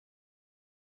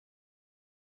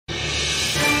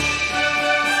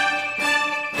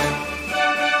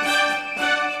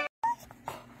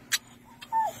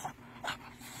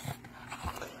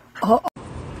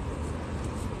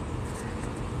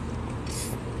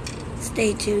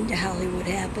Stay tuned to Hollywood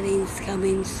Happenings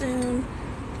coming soon.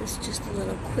 This is just a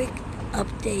little quick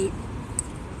update.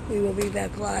 We will be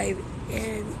back live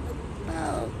in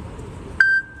about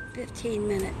 15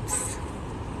 minutes.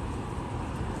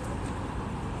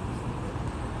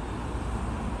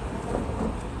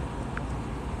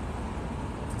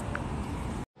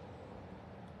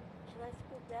 Should I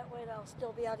scoot that way and I'll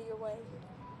still be out of your way?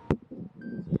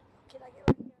 Can I get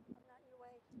right here? I'm not in your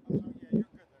way? Yeah, you're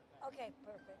good there. Okay,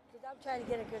 perfect. Because I'm trying to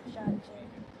get a good shot too.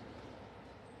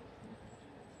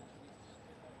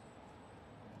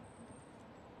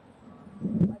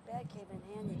 My bag came in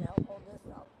handy to help hold this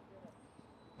up.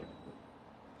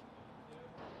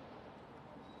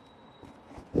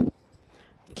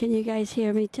 Can you guys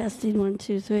hear me? Testing 1,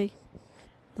 2, 3.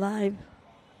 Live.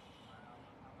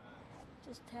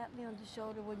 Just tap me on the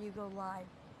shoulder when you go live.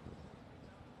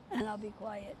 And I'll be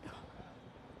quiet.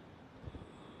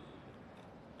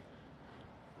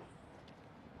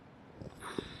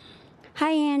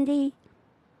 Hi, Andy.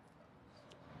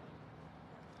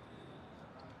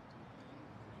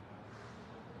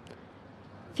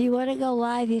 If you want to go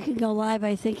live, you can go live.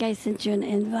 I think I sent you an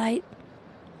invite.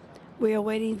 We are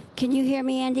waiting. Can you hear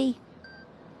me, Andy?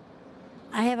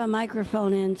 I have a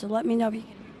microphone in, so let me know if you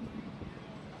can.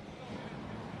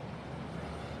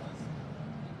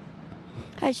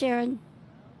 Hi, Sharon.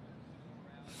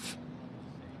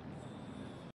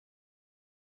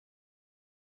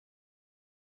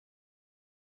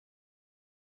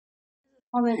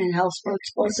 Woman in Hellsburg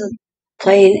explosive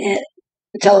playing at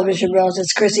the television reels.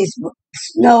 It's Chrissy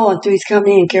Snow on Three's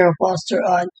Company and Carol Foster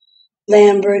on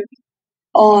Lambert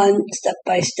on Step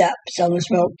by Step. Summers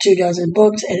wrote 24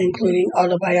 books, and including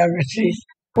autobiographies,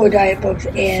 4 diet books,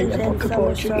 and Suzanne a book of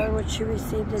poetry. Star, which she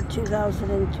received in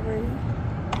 2003.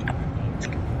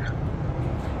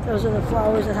 Those are the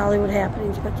flowers that Hollywood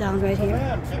Happenings put down right here.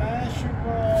 Ma'am, can I ask you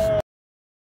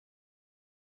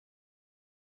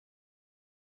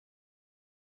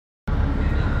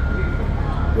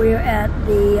We're at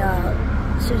the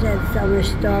Suzanne Summer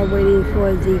Star waiting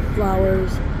for the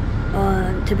flowers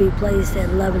to be placed at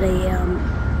 11 a.m.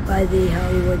 by the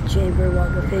Hollywood Chamber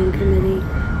Walk of Fame Committee.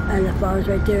 And the flowers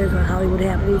right there is what Hollywood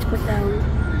Happenings put down.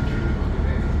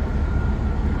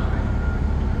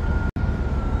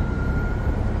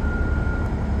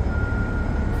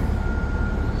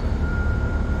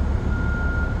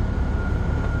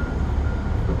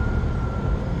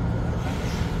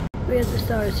 We have the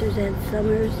star of Suzanne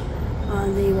Summers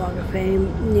on the Walk of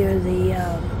Fame near the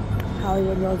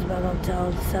Hollywood Roosevelt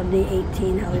Hotel,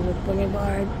 7018 Hollywood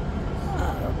Boulevard.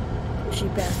 She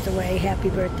passed away. Happy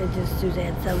birthday to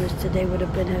Suzanne Summers. Today would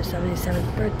have been her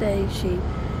 77th birthday. She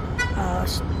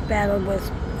battled with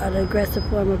an aggressive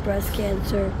form of breast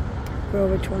cancer for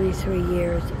over 23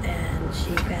 years, and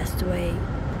she passed away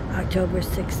October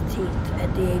 16th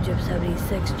at the age of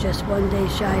 76, just one day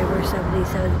shy of her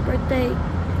 77th birthday.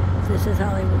 This is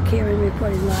Hollywood Karen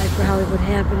reporting live for Hollywood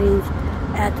Happenings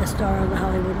at the star on the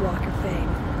Hollywood Walk of Fame.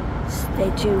 Stay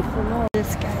tuned for more.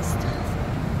 This guy's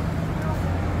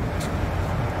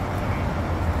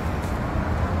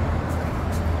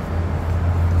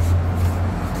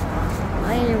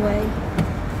anyway.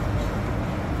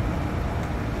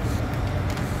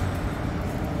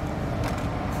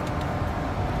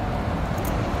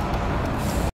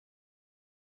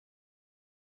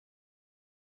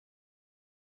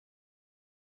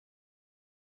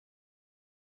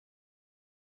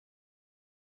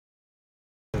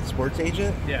 Sports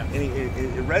agent, Yeah. And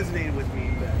it resonated with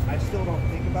me that I still don't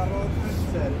think about it all the time. He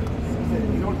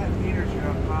said you don't have haters, you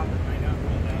have profit. I know.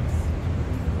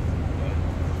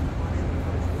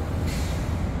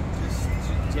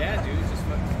 Yeah, dude, just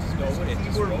go with it.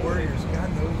 Keyboard warriors, God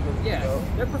knows where to go.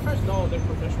 They're professional. They're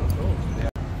professional trolls. Yeah.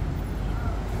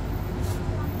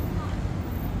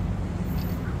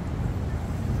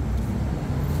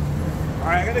 All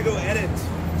right, I gotta go edit.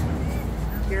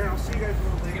 Karen, I'll see you guys a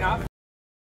little later.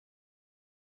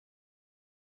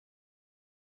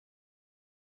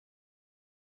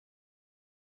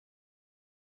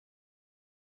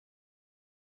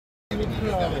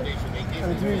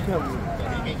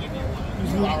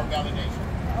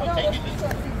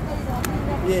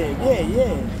 Yeah.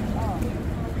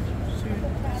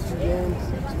 Suzanne.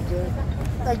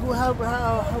 Like,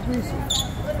 how recent?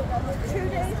 2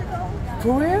 days ago?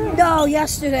 For real? No,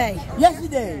 yesterday.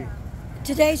 Yesterday.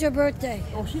 Today's her birthday.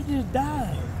 Oh, she just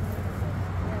died.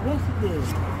 Yesterday.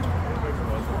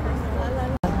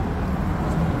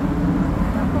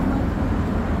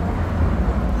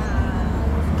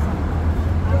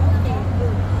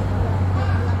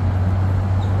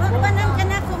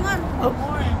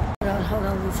 Hold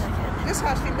on 1 second. This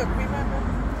how she look, remember?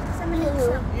 Somebody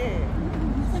look. Yeah.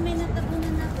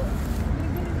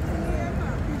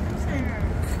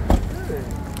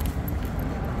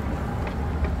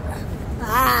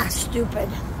 stupid.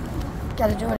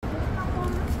 Gotta do it.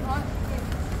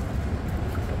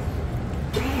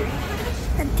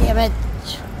 God damn it.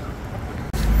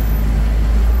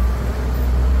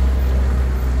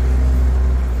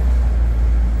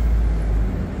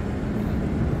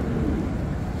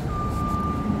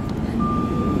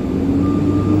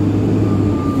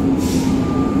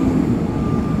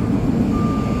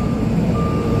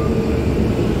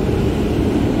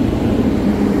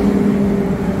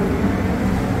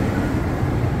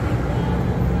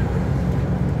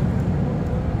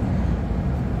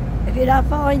 If you're not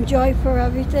following Joy for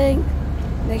Everything,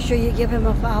 make sure you give him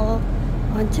a follow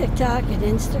on TikTok and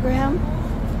Instagram.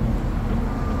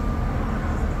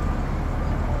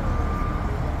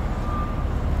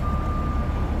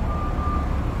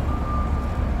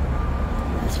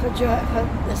 That's for Joy, for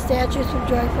the statues for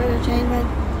Joy for Entertainment,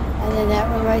 and then that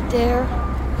one right there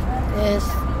is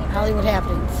Hollywood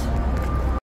Happenings.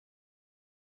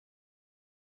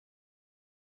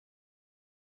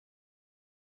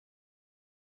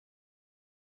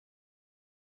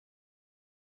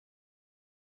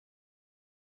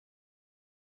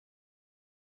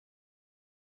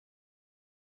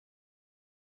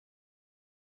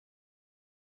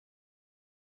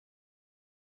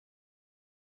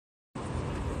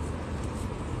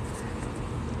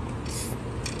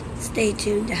 Stay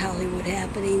tuned to Hollywood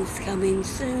Happenings coming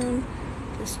soon.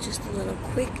 This is just a little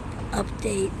quick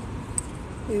update.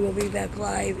 We will be back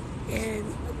live in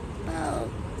about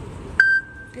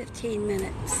 15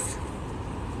 minutes.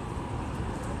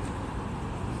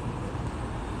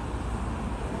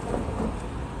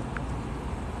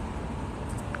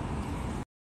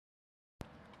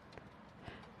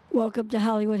 Welcome to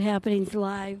Hollywood Happenings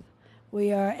Live.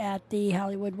 We are at the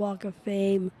Hollywood Walk of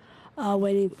Fame,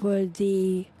 waiting for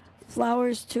the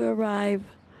flowers to arrive.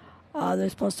 They're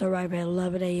supposed to arrive at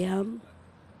 11 a.m.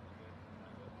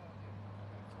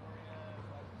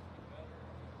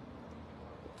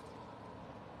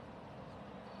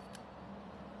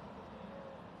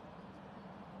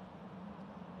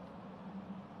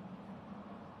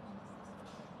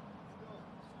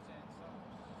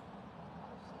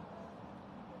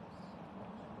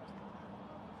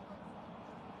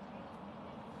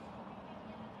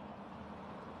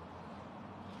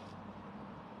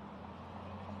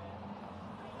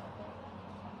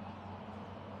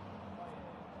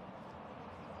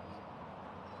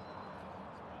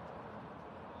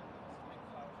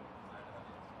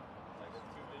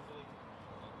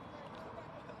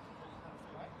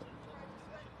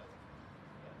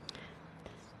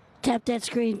 Tap that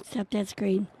screen, tap that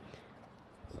screen.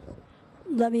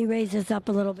 Let me raise this up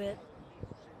a little bit.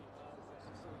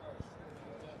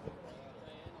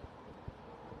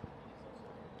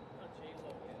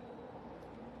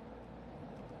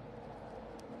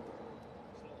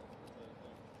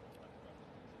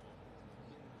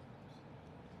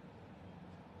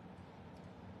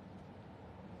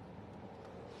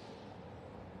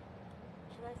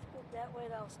 Can I scoot that way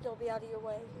and I'll still be out of your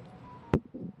way?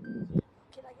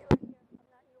 Can I get right here? I'm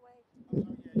not in your way. Yeah,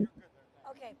 you're good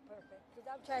there. Okay, perfect. Because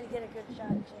I'm trying to get a good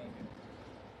shot too.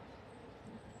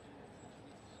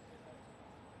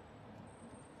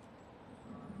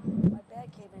 My bag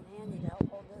came in handy to help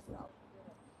hold this up.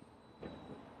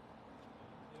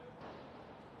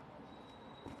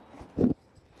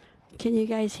 Can you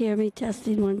guys hear me?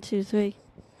 Testing 1, 2, 3.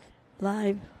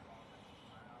 Live.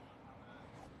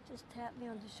 Just tap me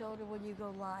on the shoulder when you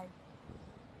go live.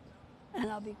 And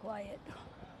I'll be quiet.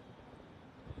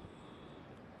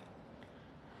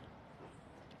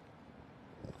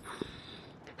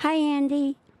 Hi,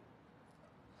 Andy.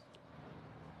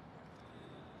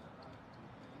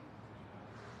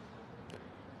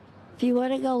 If you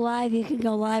want to go live, you can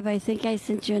go live. I think I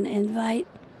sent you an invite.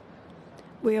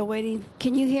 We are waiting.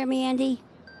 Can you hear me, Andy?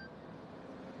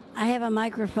 I have a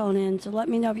microphone in, so let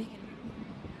me know if you can.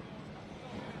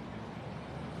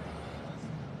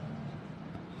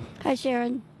 Hi,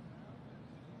 Sharon.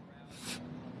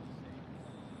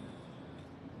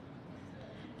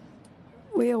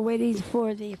 We are waiting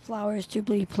for the flowers to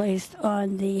be placed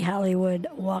on the Hollywood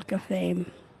Walk of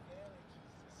Fame.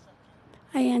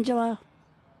 Hi, Angela.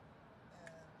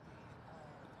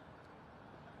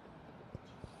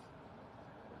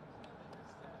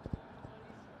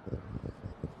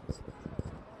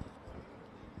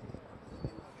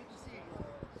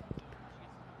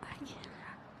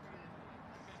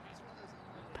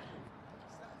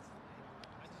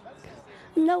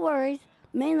 No worries.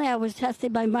 Mainly I was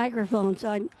testing my microphone,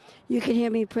 so you can hear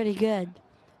me pretty good.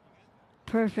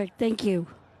 Perfect. Thank you.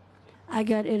 I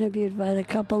got interviewed by a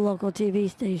couple local TV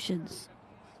stations.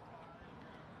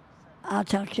 I'll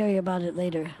tell you about it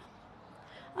later.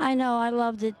 I know, I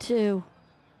loved it too.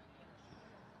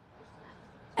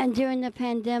 And during the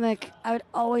pandemic, I would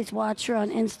always watch her on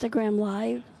Instagram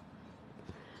Live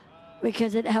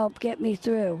because it helped get me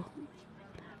through.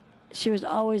 She was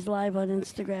always live on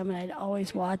Instagram, and I'd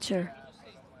always watch her.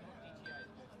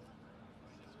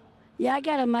 Yeah, I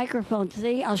got a microphone.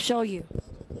 See, I'll show you.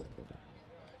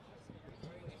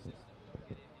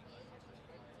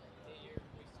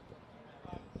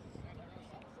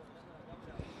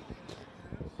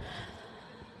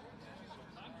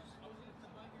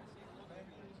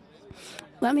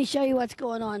 Let me show you what's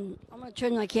going on. I'm going to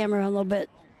turn my camera on a little bit.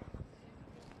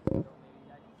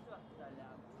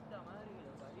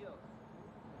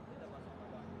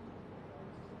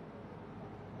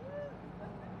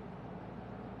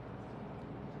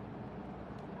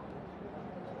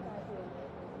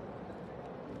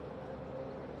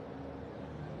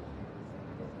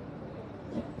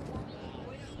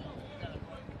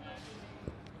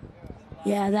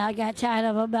 Yeah, I got tired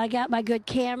of them. I got my good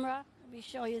camera. Let me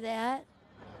show you that.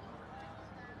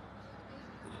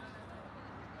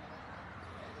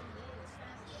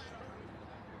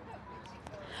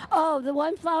 Oh, the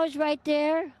one flower's right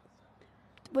there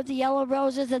with the yellow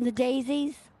roses and the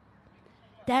daisies.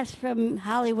 That's from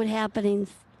Hollywood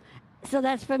Happenings. So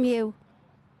that's from you.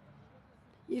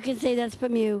 You can say that's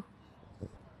from you.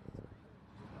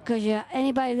 Because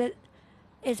anybody that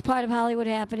is part of Hollywood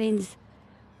Happenings,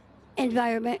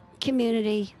 environment,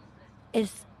 community,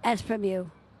 is as from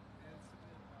you.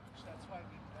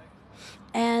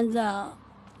 And the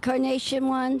carnation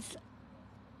ones,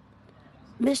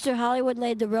 Mr. Hollywood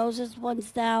laid the roses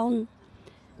ones down,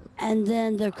 and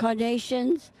then the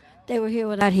carnations, they were here,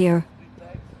 we're not here.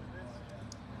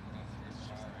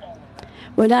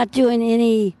 We're not doing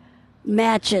any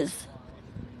matches.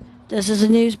 This is a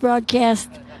news broadcast,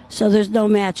 so there's no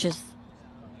matches.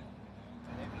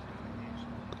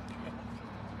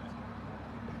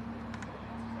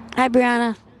 Hi,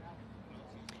 Brianna.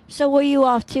 So where are you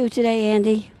off to today,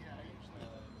 Andy?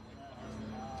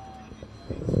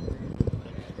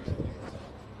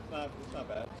 It's not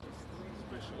bad.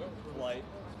 Light.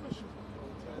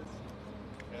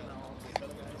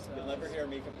 You'll never hear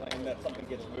me complain that something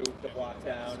gets moved to block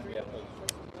down and we have to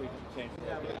change it.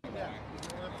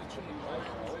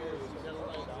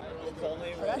 It's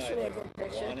only when That should be a good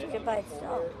picture. want Took it. it by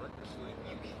itself.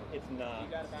 It's not.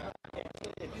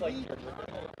 It's like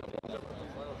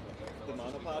the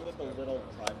monopod with the little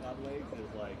tripod legs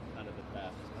is like kind of the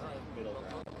best middle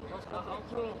ground. I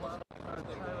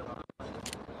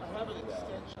have an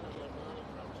extension of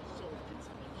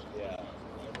Yeah.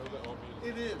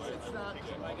 it is. It's not.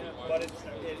 But it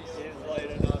is light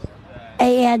enough that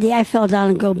Hey, Andy, I fell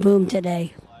down and go boom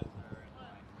today.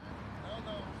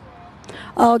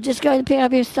 Oh, just going to pick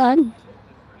up your son?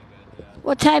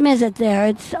 What time is it there?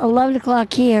 It's 11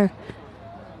 o'clock here.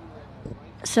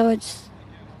 So it's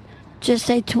just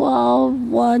say 12,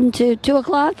 1 to 2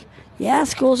 o'clock? Yeah,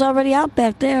 school's already out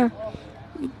back there.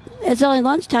 It's only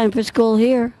lunchtime for school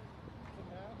here.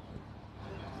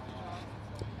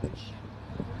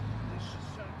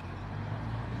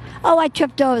 Oh, I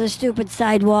tripped over the stupid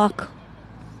sidewalk.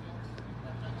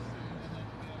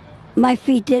 My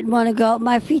feet didn't want to go.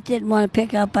 My feet didn't want to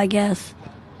pick up, I guess.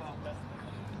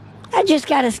 I just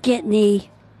got a skit knee.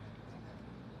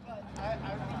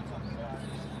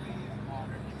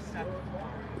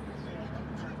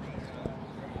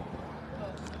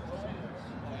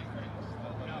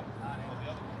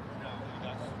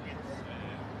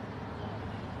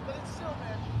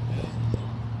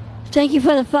 Thank you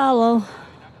for the follow.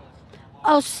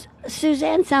 Oh,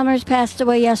 Suzanne Summers passed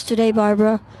away yesterday,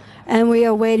 Barbara, and we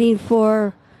are waiting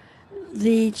for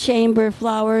the chamber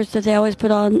flowers that they always put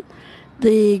on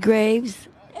the graves.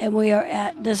 And we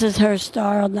are this is her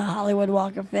star on the Hollywood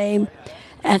Walk of Fame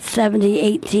at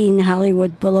 7018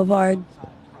 Hollywood Boulevard.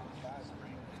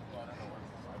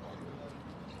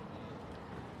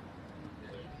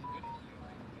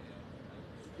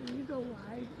 When you go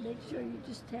live, make sure you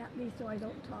just tap me so I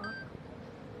don't talk.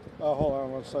 Oh, hold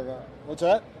on 1 second. What's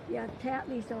that? Yeah, tap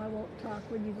me so I won't talk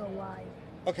when you go live.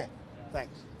 Okay.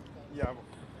 Thanks. Yeah.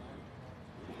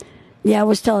 Yeah, I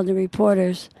was telling the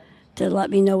reporters to let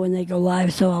me know when they go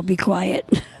live, so I'll be quiet.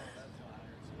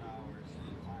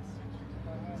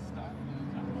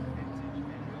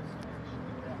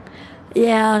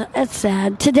 Yeah, that's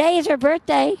sad. Today is her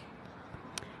birthday.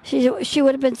 She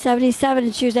would have been 77,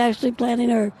 and she was actually planning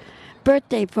her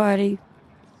birthday party.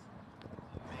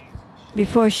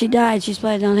 Before she died, she's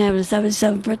planning on having a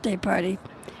 77th birthday party.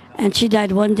 And she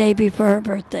died one day before her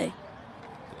birthday.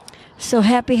 So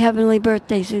happy heavenly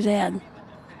birthday, Suzanne.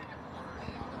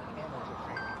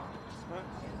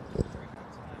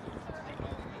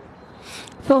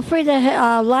 Feel free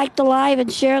to like the live and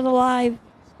share the live.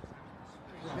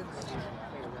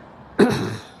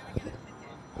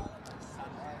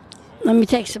 Let me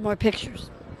take some more pictures.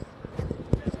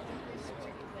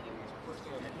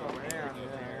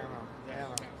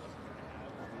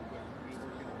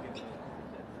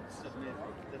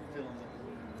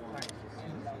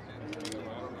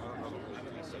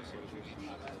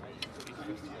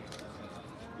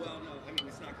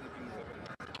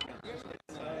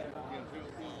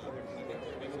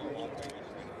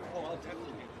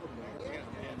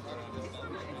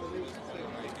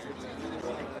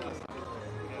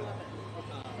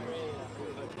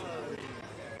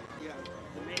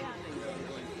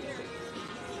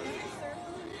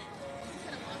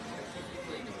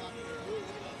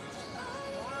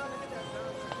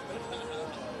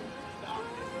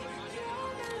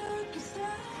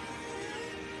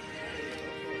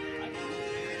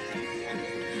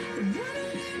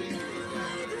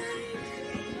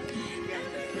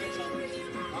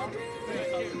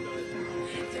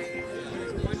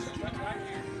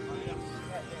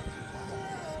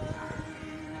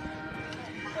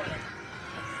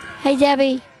 Hey,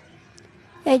 Debbie.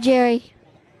 Hey, Jerry.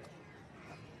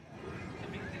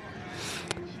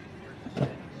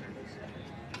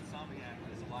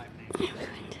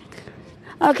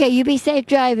 Okay, you be safe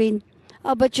driving.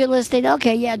 Oh, but you're listening.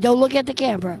 Okay, yeah, don't look at the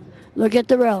camera. Look at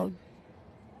the road.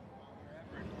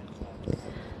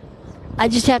 I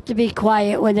just have to be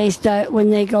quiet when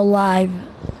they go live.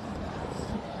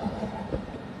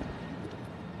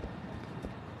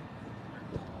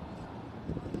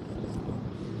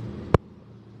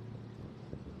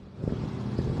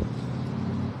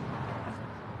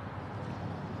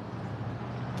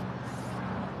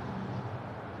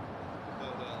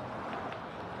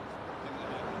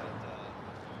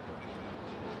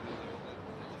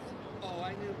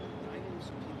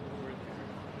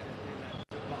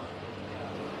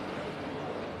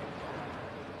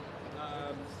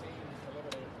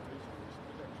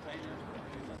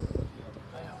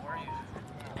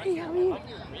 Hey, how are you? I'm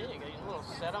doing really good. You got a little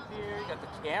setup here. You got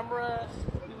the camera.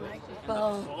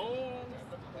 Phone. Phone.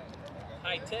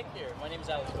 High tech here. My name's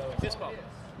Alex. By the way. Fist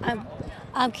bump.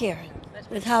 I'm Karen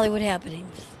with Hollywood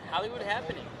Happenings. Hollywood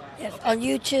Happening. Yes, on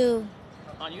YouTube.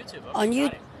 On YouTube. Okay, On you.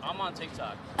 I'm on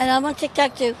TikTok. And I'm on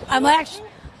TikTok too. I'm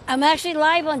actually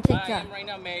live on I TikTok. am right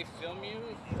now. May I film you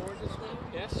for this one?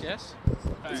 Yes, yes.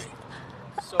 All right.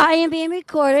 So I am being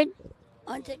recorded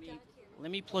on TikTok. let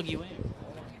me plug you in.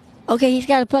 Okay, he's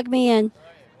got to plug me in.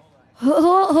 Who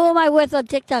am I with on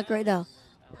TikTok right now?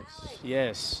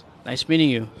 Yes. Nice meeting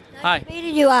you. Hi. Nice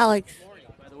meeting you, Alex.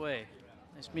 By the way,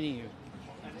 nice meeting you.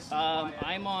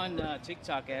 I'm on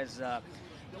TikTok as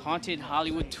Haunted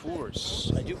Hollywood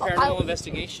Tours. I do paranormal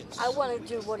investigations. I want to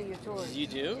do one of your tours. You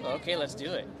do? Okay, let's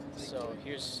do it. So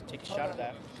take a shot of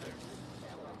that.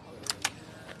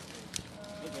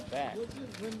 Look at that.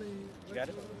 You got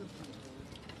it?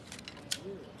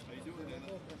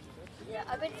 Yeah,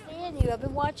 I've been seeing you. I've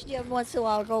been watching you every once in a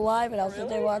while. I'll go live and I'll sit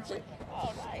there watching.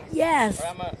 Oh, nice. Yes.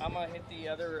 All right, I'm gonna hit the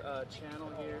other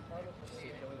channel here. Let's see,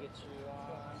 can we get you on?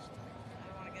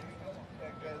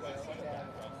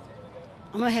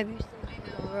 I'm going to have you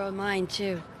stay over on mine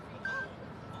too.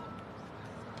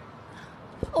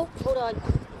 Oh, hold on.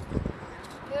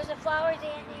 Here's the flowers,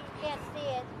 Andy. You can't see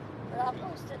it, but I'll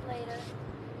post it later.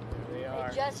 They are.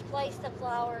 I just placed the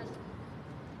flowers.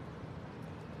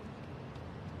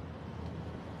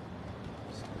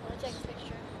 Want to take a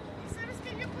picture? ¿Sabes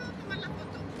que yo puedo tomar la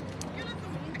foto? Yo la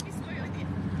tomo. Aquí estoy, oye.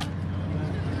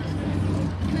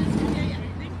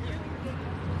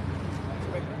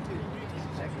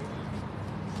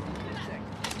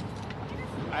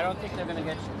 I don't think they're gonna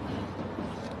get you.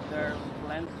 They're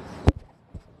lenses.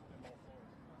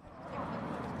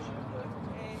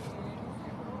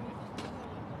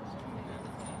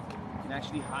 You can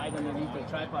actually hide underneath the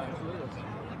tripod.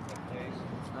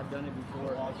 I've done it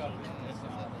before.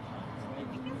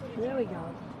 There we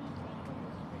go.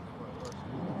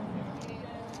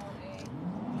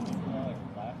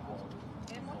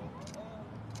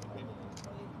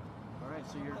 Alright,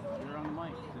 so you're on the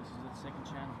mic. This is the second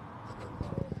channel.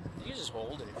 You can just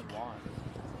hold it if you want.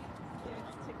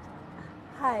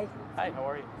 Hi. Hi, how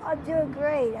are you? I'm doing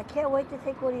great. I can't wait to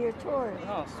take one of your tours.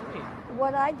 Oh, sweet.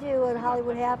 What I do in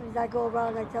Hollywood Happenings, I go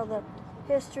around and I tell the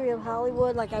history of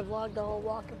Hollywood, like I vlogged the whole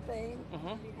Walk of Fame.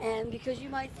 Mm-hmm. And because you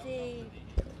might see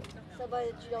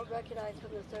somebody that you don't recognize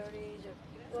from the 30s, or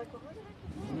you're like, well, who the heck is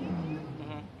that?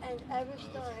 Mm-hmm. And every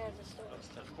star has a story.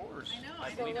 Of course. I know, I I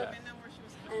believe didn't that. even know where she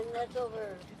was. And that's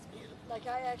over, like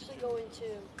I actually go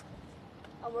into,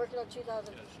 I'm working on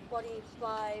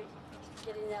 2025,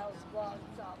 getting those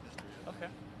vlogs up. Okay.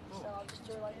 So I'll just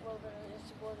do like a little bit of the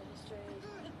history, more of the history.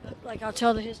 Like I'll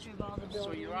tell the history of all the buildings.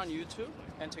 So you're on YouTube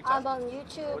and TikTok? I'm on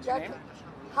YouTube. What's your name?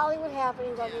 Hollywood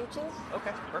Happenings on YouTube.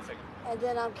 Okay, perfect. And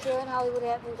then I'm Karen Hollywood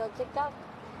Happenings on TikTok.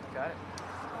 Got it.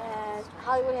 And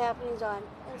Hollywood Happenings on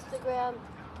Instagram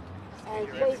and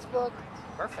Facebook,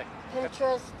 Perfect.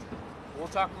 Pinterest. We'll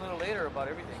talk a little later about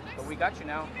everything, but we got you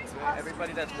now.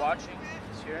 Everybody that's watching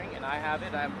is hearing, and I have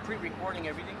it. I'm pre-recording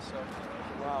everything, so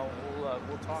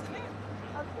we'll talk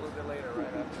a little bit later, right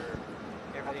after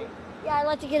everything. Yeah, I'd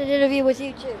like to get an interview with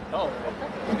you too. Oh,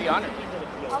 okay. We'll be honored.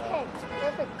 Okay,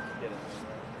 perfect.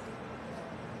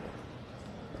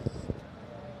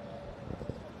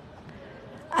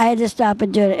 I had to stop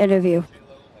and do an interview.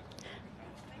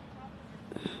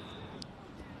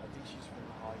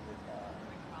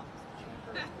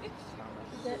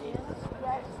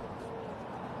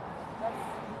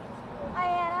 Hi,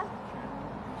 Anna.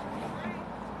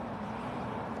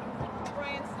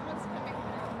 Brian, someone's coming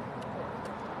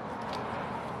through.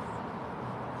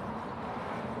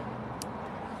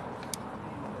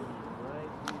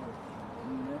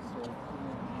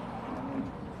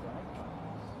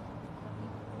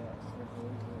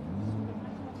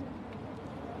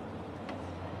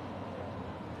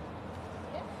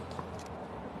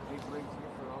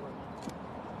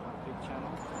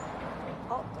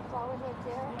 Oh, the flowers right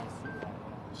there.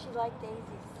 She liked daisies.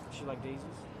 She like daisies?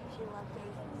 She loved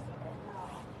daisies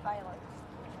and violets.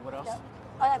 What else?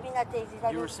 I mean, not daisies. I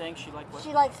You mean, were saying she liked what?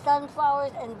 she likes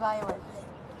sunflowers and violets.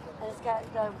 And it's got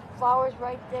the flowers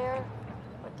right there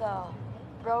with the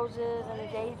roses and the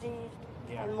daisies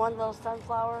Yeah. and one little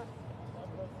sunflower.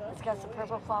 It's got some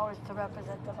purple flowers to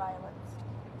represent the violets.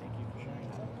 Thank you for sharing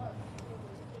that.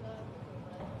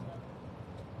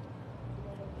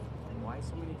 Why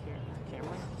so many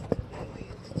cameras?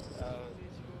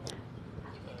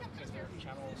 Because they're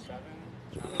channel 7,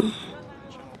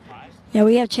 channel 5. Yeah,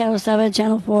 we have Channel 7,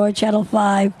 Channel 4, Channel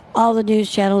 5. All the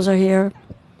news channels are here.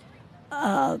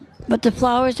 But the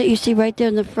flowers that you see right there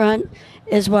in the front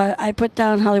is what I put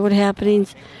down Hollywood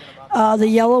Happenings. The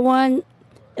yellow one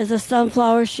is a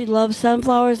sunflower. She loves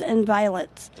sunflowers and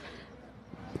violets.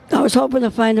 I was hoping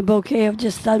to find a bouquet of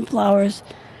just sunflowers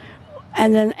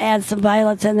and then add some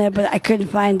violets in there, but I couldn't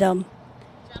find them.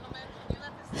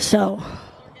 So,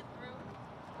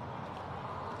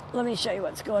 let me show you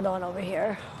what's going on over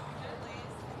here.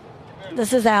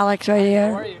 This is Alex right How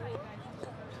are here. you?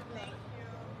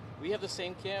 We have the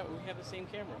same camera, same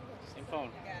phone.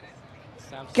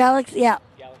 Samsung Galaxy, yeah.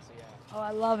 Galaxy, yeah. Oh,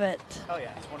 I love it. Oh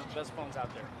yeah, it's one of the best phones out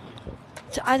there.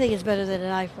 So I think it's better than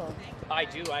an iPhone. I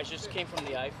do. I just came from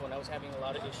the iPhone. I was having a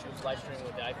lot of issues live streaming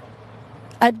with the iPhone.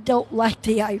 I don't like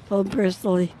the iPhone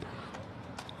personally.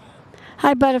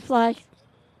 Hi, Butterfly.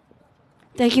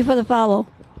 Thank you for the follow.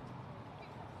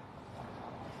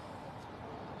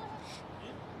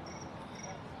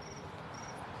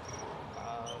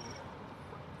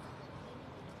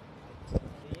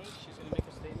 I think she's gonna make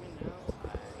a statement now.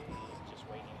 I'm just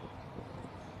waiting.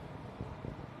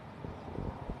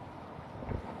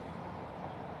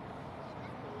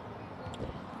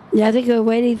 Yeah, I think we're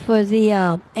waiting for the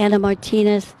Anna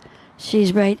Martinez.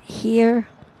 She's right here.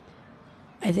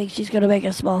 I think she's going to make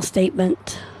a small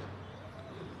statement.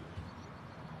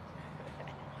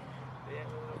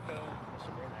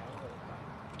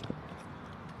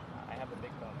 I have a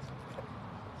big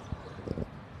phone.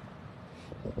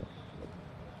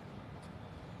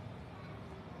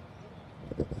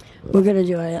 We're going to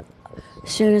do it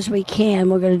as soon as we can.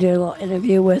 We're going to do a little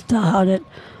interview with Haunted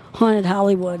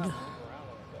Hollywood.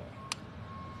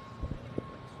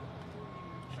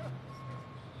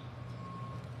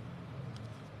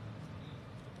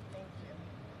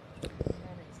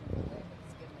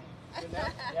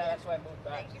 Yeah, that's why I moved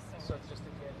back. So it's just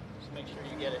just make sure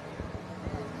you get it.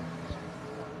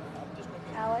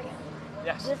 Alex,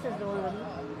 Yes. this is the one of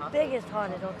the biggest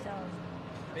haunted hotels.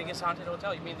 Biggest haunted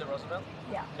hotel? You mean the Roosevelt?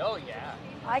 Yeah. Oh yeah.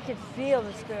 I could feel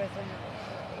the spirits in there.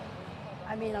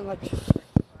 I mean, I'm like...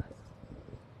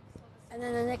 And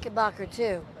then the Knickerbocker,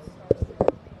 too.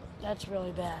 That's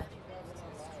really bad.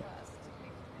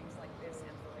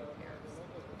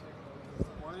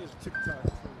 One is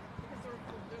TikTok.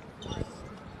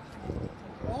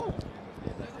 Oh.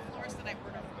 Doors that I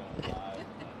heard of.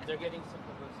 They're getting some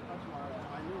publicity.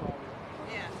 I knew all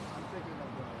that. Yeah. I'm thinking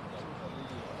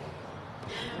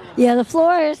of Yeah, the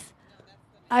florist,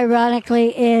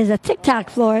 ironically, is a TikTok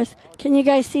florist. Can you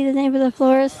guys see the name of the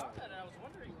florist? See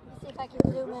if I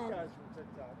can zoom in. guys from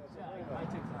TikTok. I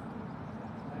said,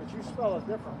 but you spell it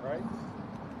different, right?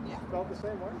 Yeah. Spelled the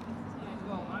same way?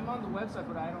 Well, I'm on the website,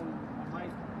 but I don't.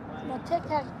 No,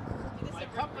 TikTok. My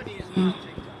company is not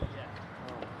TikTok yet.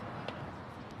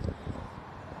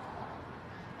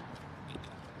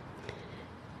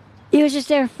 You was just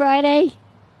there Friday?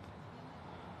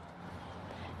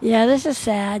 Yeah, this is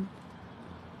sad.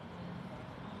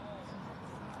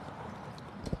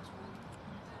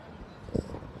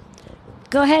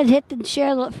 Go ahead, hit and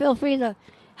share. Feel free to.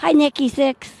 Hi, Nikki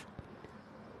Six.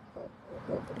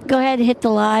 Go ahead and hit the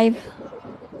live.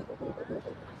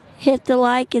 Hit the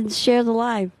like and share the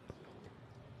live.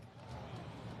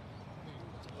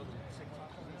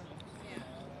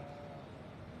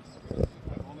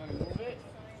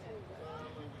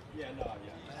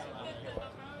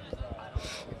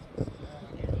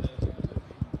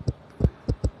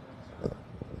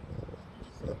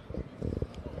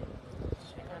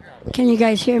 Can you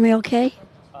guys hear me okay?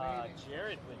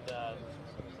 Jared would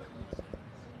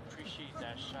appreciate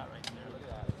that shot right there. Look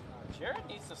at that. Jared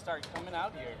needs to start coming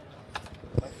out here.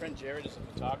 My friend Jared is a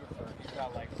photographer. He's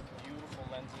got like beautiful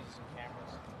lenses and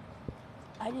cameras.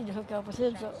 I need to hook up with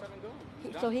him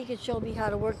so he can show me how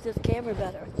to work this camera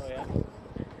better. Oh yeah.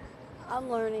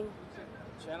 I'm learning.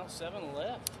 Channel 7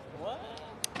 left. What?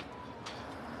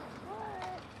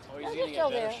 Oh, he's No, getting you're a still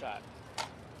better there. shot.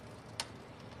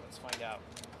 Let's find out.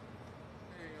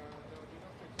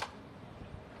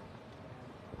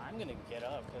 I'm gonna get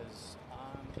up because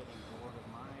I'm getting bored of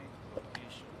my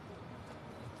location.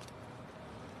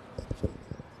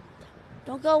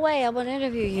 Don't go away. I want to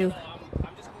interview you. No,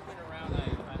 I'm just moving around. I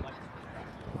like.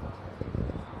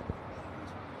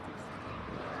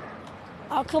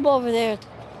 I'll come over there.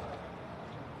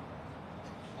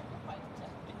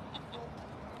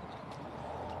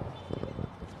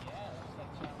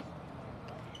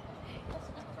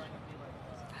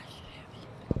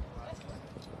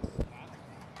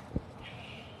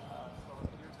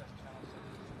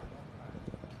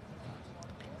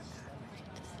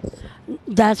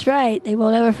 That's right. They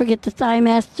won't ever forget the Thigh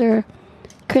Master,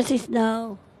 Chrissy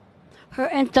Snow.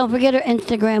 And don't forget her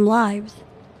Instagram lives.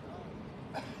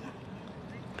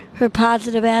 Her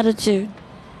positive attitude.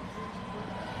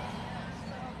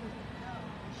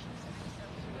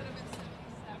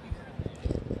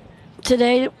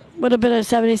 Today would have been her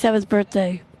 77th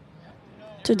birthday.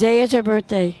 Today is her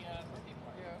birthday.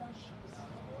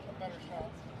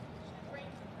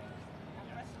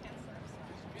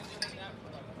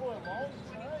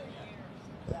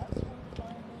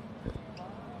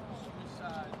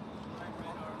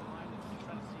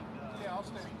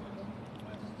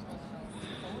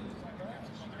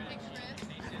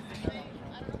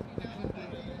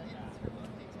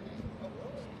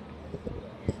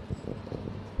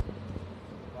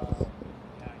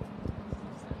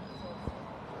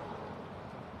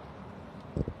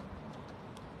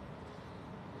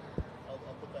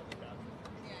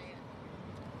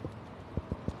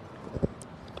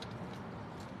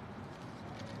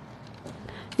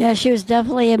 Yeah, she was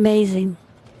definitely amazing.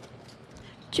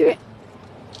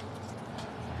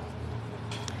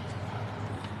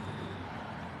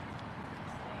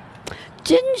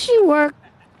 Didn't she work?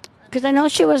 Because I know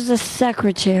she was the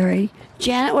secretary.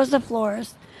 Janet was the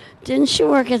florist. Didn't she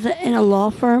work in a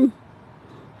law firm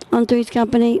on Three's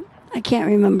Company? I can't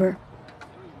remember.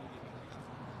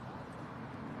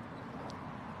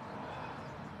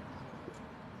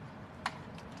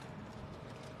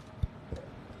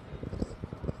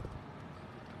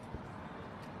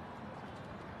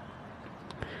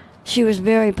 She was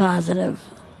very positive.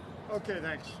 Okay,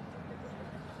 thanks.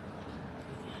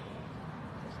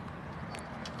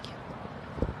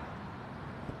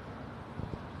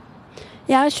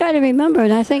 Yeah, I was trying to remember,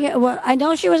 and I think I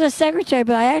know she was a secretary,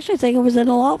 but I actually think it was in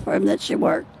a law firm that she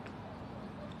worked.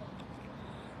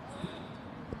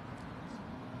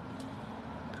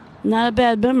 Not a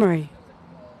bad memory.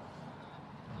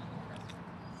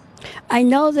 I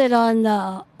know that on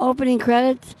the opening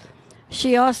credits,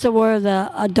 she also wore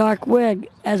a dark wig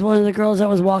as one of the girls that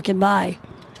was walking by,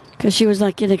 because she was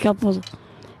like in a couple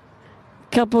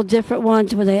different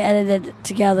ones where they edited it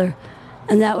together,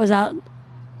 and that was out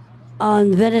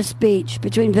on Venice Beach,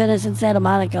 between Venice and Santa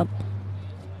Monica,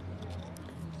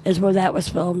 is where that was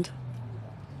filmed.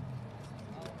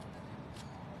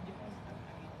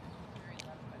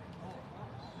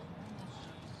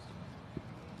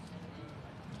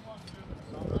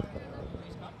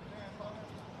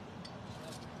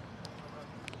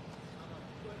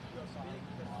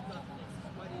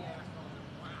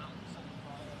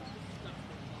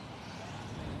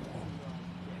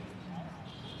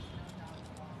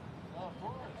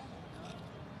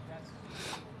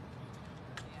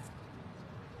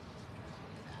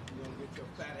 Your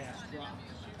fat ass drop.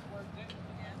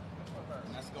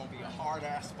 And that's gonna be a hard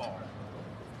ass fall.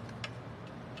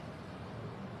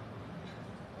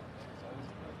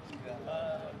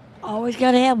 Always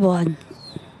got to have one.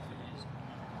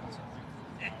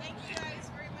 Thank you guys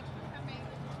very much for coming.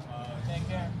 Take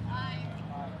care.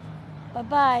 Bye.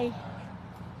 Bye-bye.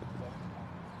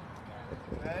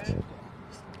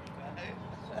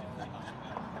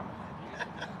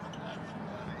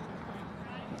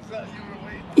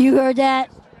 You heard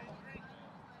that?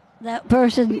 That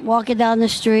person walking down the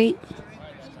street?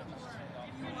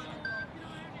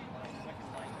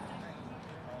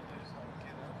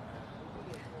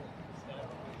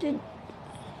 Did,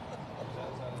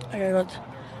 I gotta go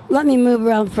let me move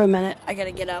around for a minute. I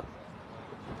gotta get up.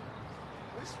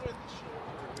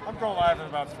 I'm going live in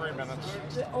about 3 minutes.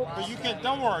 But you can,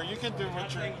 don't worry, you can do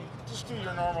just do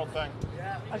your normal thing.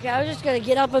 Okay, I was just gonna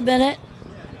get up a minute.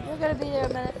 You're gonna be there a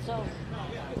minute, so.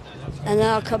 And then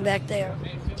I'll come back there.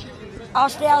 I'll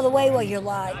stay out of the way while you're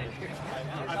live.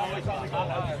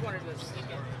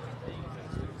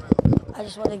 I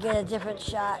just want to get a different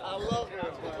shot.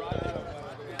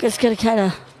 It's gonna kind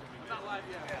of.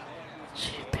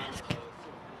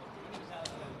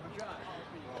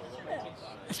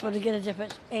 I just want to get a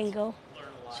different angle.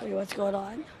 Show you what's going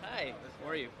on. Hi, how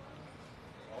are you?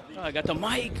 Oh, I got the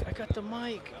mic.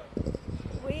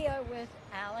 We are with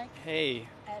Alex Hey.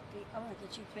 at the. I want to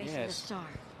get you facing the Yes. star.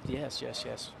 Yes.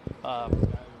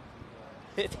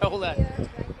 Hold on.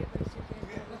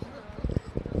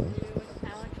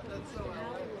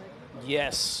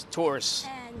 Yes, tours.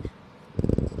 And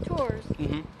tours.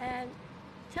 Mhm. And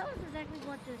tell us exactly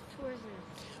what this tours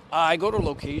is. I go to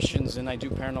locations and I do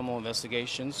paranormal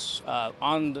investigations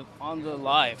on the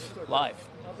live.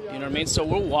 You know what I mean? So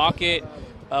we'll walk it.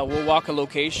 We'll walk a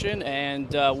location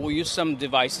and we'll use some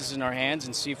devices in our hands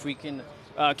and see if we can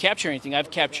capture anything.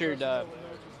 I've captured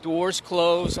doors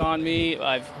close on me.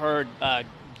 I've heard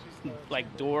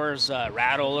like doors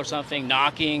rattle or something,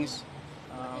 knockings.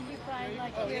 What did you find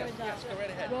like here in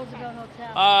the Roosevelt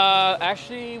Hotel?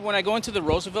 Actually, when I go into the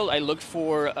Roosevelt, I look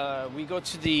for. We go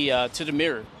to the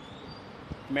mirror,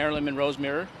 Marilyn Monroe's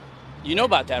mirror. You know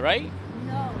about that, right?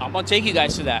 No. I'm gonna take you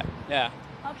guys to that. Yeah,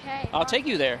 Okay. I'll take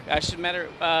you there. Actually, matter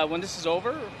when this is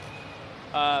over,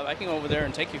 I can go over there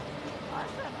and take you.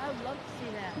 Awesome. I would love to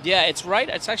see that. Yeah, it's right.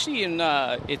 It's actually in.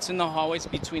 It's in the hallways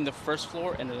between the first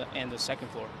floor and the second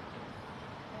floor.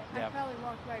 I Yeah. probably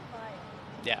walked right by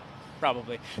it. Yeah,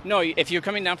 probably. No, if you're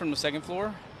coming down from the second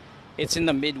floor, it's in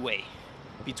the midway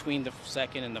between the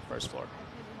second and the first floor. I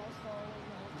think most all over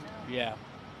the hotel. Yeah.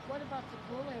 What about the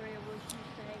pool area where she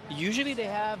used to hang out? Usually they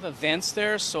have events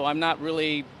there, so I'm not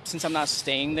really, since I'm not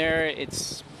staying there,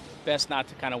 it's best not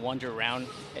to kind of wander around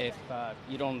if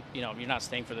you don't, you're not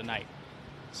staying for the night.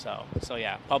 So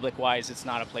yeah, public-wise, it's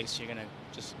not a place you're gonna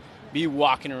just be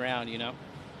walking around,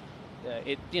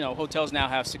 hotels now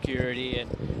have security and,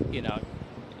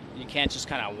 you can't just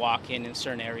kind of walk in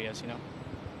certain areas,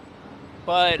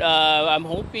 But I'm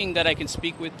hoping that I can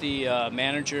speak with the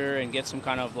manager and get some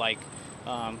kind of like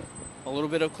a little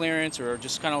bit of clearance or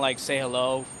just kind of like say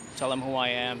hello, tell them who I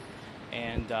am,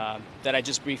 and that I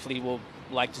just briefly will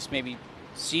like to maybe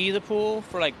see the pool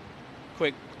for like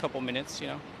quick couple minutes,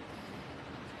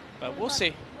 But we'll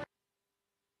see.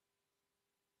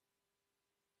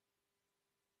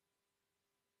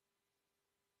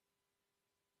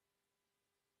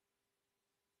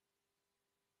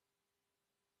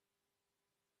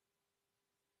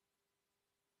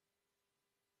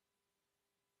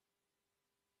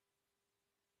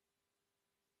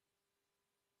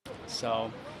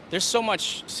 So there's so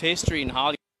much history in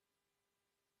Hollywood.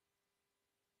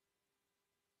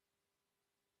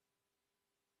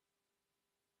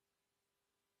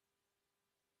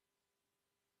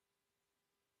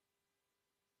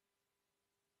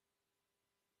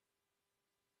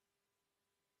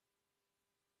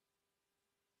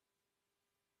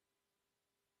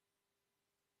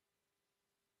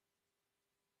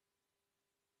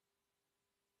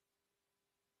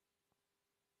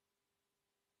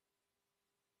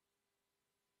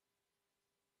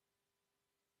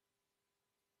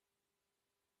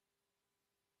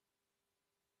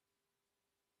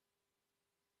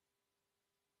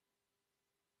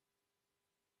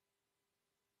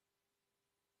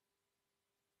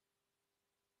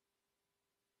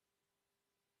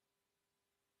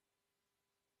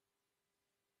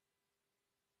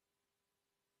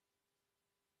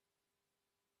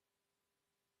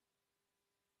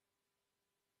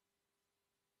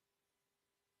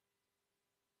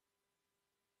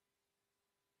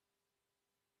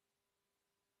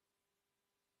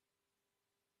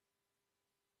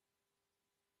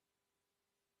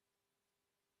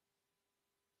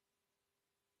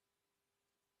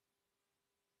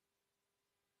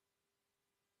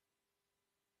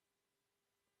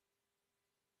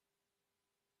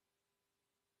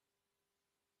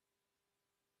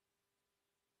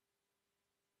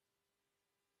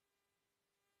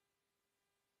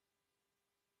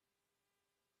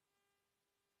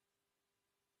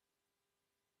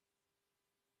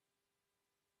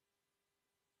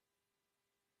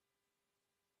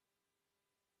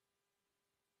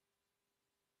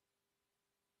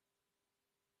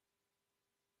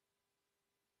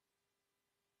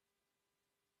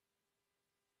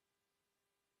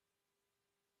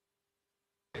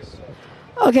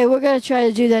 Okay, we're going to try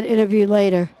to do that interview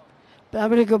later. But I'm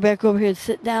going to go back over here and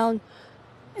sit down.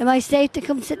 Am I safe to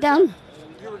come sit down?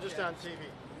 You were just on TV.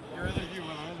 Your interview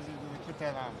when I interviewed you, they put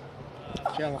that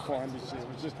on. Channel 4 NBC. It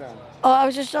was just on. Oh, I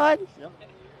was just on? Yep.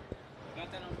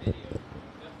 Got that on video.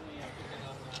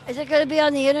 Is it going to be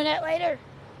on the internet later?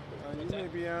 You may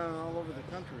be on all over the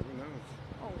country. Who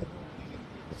knows?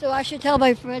 So I should tell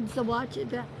my friends to watch it.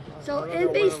 So I don't know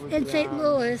when it NBC would in be St. on.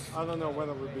 Louis. I don't know when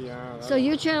it would be on. So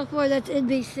you Channel 4, that's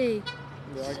NBC.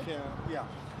 Yeah, I can't. Yeah.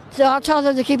 So I'll tell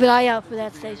them to keep an eye out for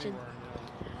that station.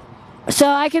 So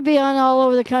I could be on all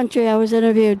over the country. I was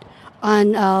interviewed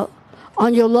on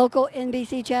your local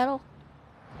NBC channel.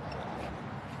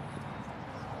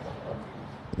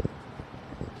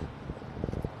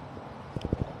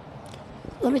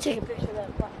 Let me take a picture of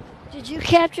that flower. Did you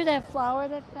capture that flower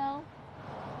that fell?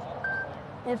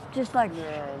 It's just like No,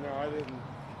 I didn't.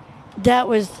 that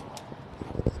was.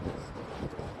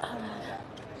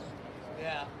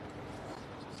 Yeah.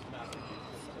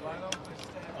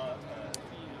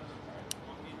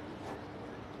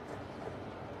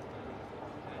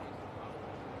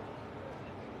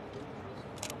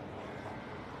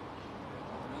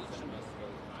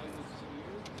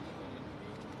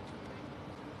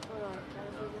 Hold on, trying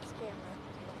to do this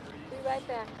camera. Be right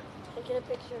back. Taking a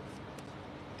picture.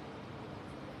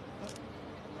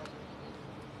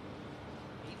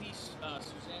 Maybe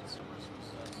Suzanne Summers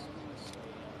was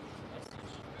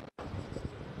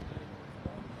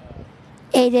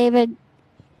Hey, David.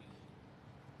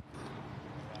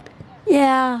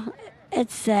 Yeah,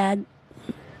 it's sad.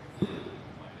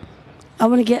 I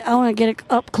want to get it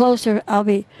up closer. I'll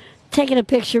be taking a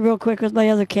picture real quick with my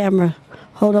other camera.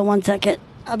 Hold on one second.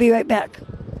 I'll be right back.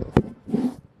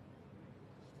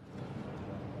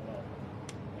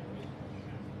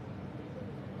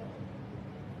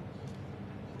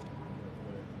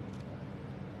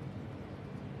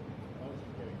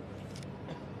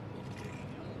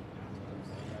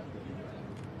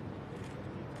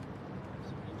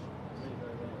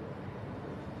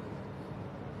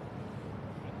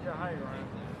 Yeah, hi, Ryan.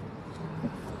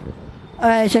 All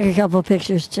right, I took a couple of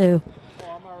pictures too. Oh,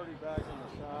 I'm already back in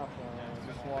the shop.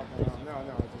 Just walking around.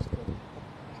 No, just kidding.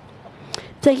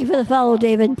 Thank you for the follow,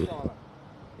 David. What's going on?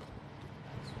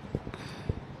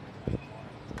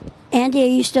 Andy, are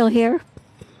you still here?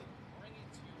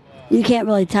 You can't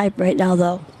really type right now,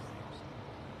 though.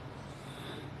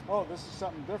 Oh, this is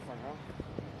something different, huh?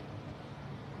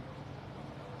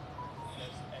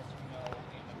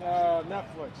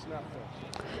 Netflix.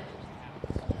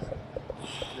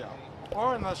 Yeah.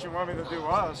 Or unless you want me to do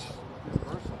us.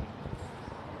 Universal.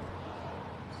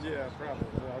 Yeah, probably.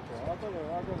 Yeah, okay. I'll go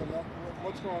with Netflix.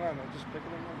 What's going on? They're just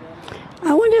picking them again?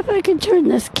 I wonder if I can turn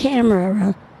this camera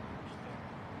around.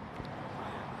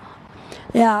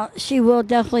 Yeah, she will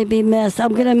definitely be missed.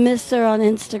 I'm going to miss her on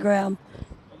Instagram.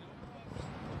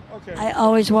 Okay. I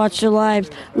always watch her live.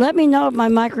 Let me know if my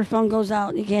microphone goes out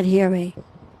and you can't hear me.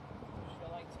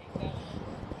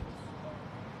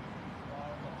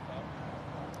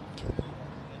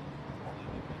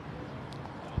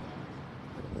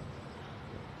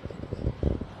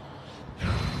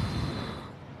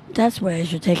 That's why I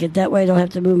should take it. That way I don't have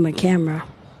to move my camera.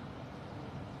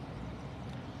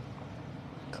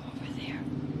 Go over there.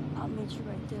 I'll meet you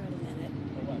right there in a minute.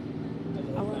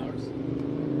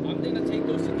 I'm gonna take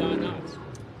those to Don Knotts.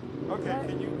 Okay,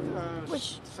 can you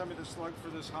Which- send me the slug for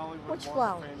this Hollywood Which Walk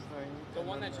flower? of Fame thing? The and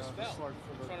one then, that just the fell slug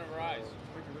for in the- front of her eyes.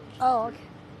 Oh, okay. Okay,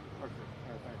 all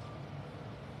right, thanks.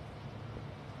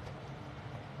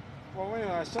 Well, wait a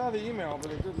minute, I saw the email,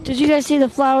 but it didn't... Did you guys see the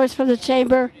flowers from the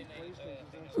chamber?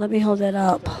 Let me hold that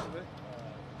up.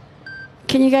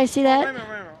 Can you guys see Wait a that? minute.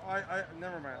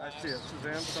 Never mind, I see it.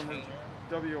 Suzanne Summers,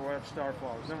 WOF Star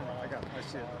Flowers. Never mind, I got it. I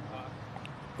see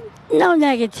it. No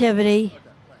negativity. Okay,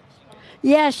 thanks.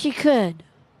 Yeah, she could.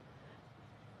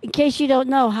 In case you don't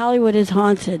know, Hollywood is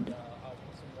haunted.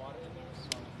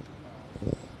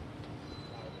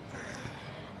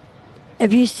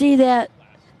 If you see that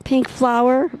pink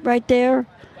flower right there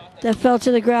that fell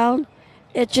to the ground,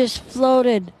 it just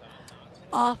floated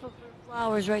off of her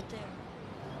flowers right there.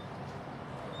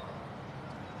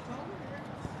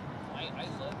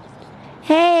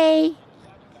 Hey!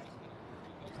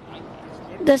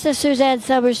 This is Suzanne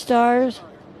Summers Stars.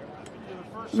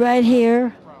 Right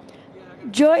here.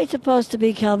 Joy's supposed to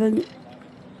be coming.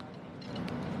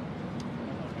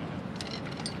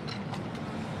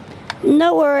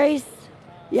 No worries.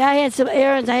 Yeah, I had some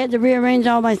errands. I had to rearrange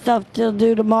all my stuff to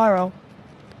do tomorrow.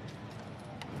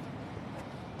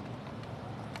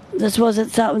 This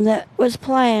wasn't something that was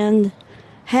planned.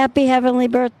 Happy heavenly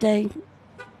birthday.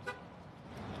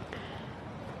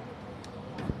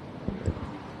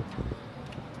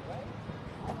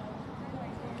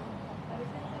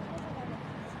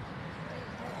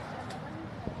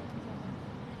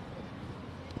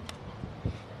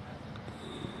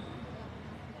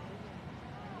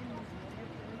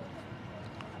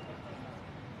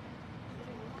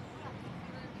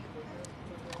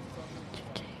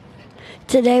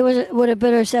 Today would have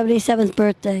been her 77th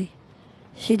birthday.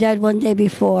 She died one day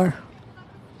before.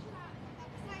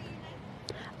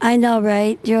 I know,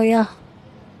 right, Julia?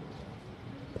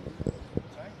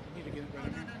 You need to get it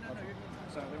ready.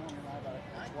 So they want me to lie about it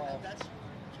at 12.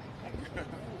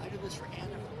 I did this for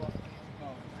Anna for what?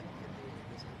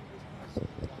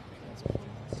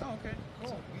 Oh, okay.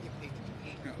 Cool. We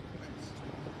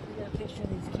got a picture of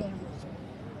these cameras.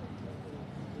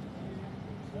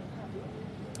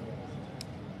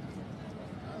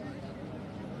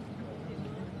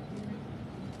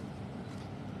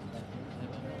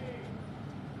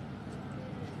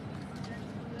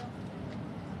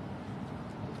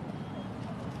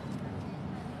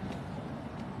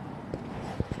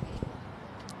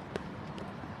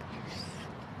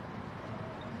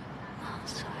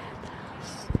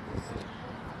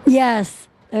 Yes,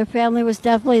 their family was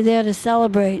definitely there to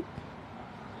celebrate.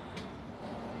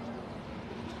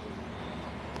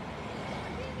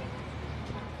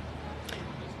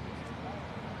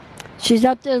 She's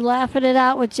up there laughing it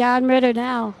out with John Ritter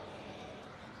now.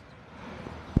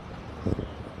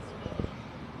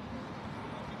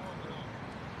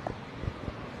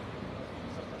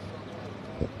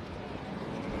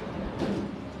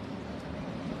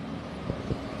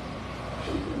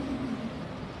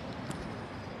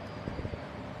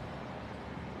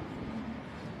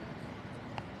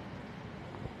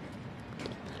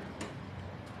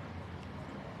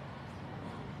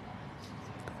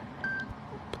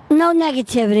 No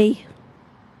negativity.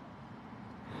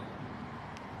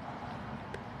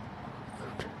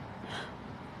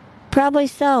 Probably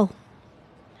so.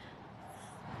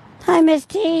 Hi, Miss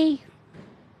T.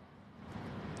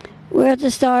 We're at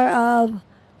the star of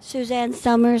Suzanne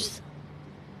Summers.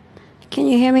 Can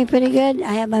you hear me pretty good?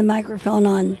 I have my microphone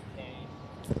on.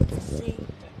 See.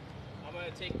 I'm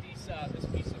going to take this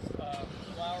piece of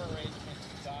flower arrangement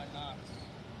to Don Knotts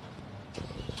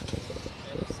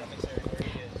at the cemetery where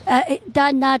he is.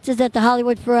 Don Knotts is at the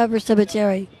Hollywood Forever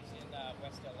Cemetery. He's in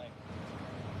West LA.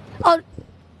 Oh,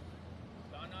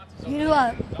 Don Knotts is you over know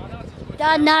there. what?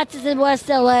 Don Knotts is in West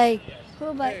LA. Yes. Who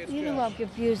am I? You know I'm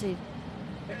confusing.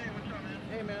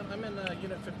 Hey man, I'm in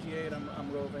Unit 58.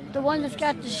 I'm roving. The one that's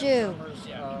got the shoe.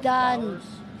 Yeah. Don.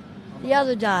 The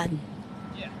other Don.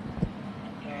 Yeah.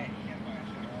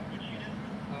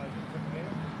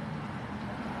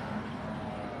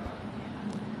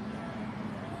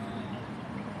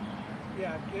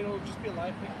 Yeah, it'll just be a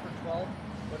live pick for 12.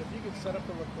 But if you could set up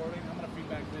the recording, I'm gonna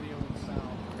feedback video and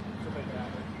sound so they can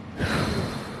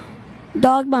have it.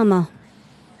 Dog Mama.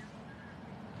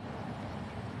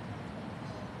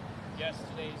 Yes,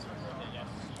 today's her birthday, yes.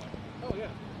 Oh yeah.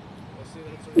 We'll see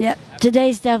that it's a Yep.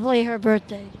 Today's definitely her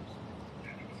birthday.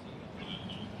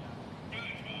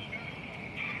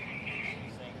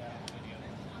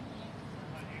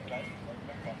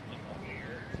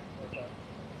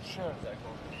 Sure.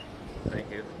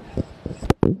 Thank you.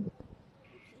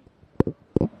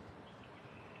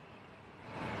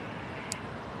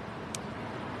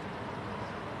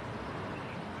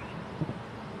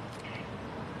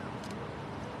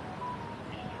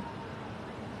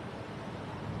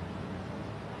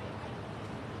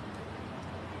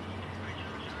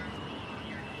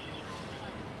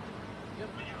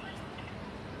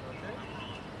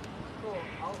 Cool.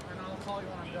 I'll call you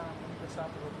when I'm done. Let me just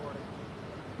stop the recording.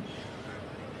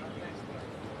 Thanks, man.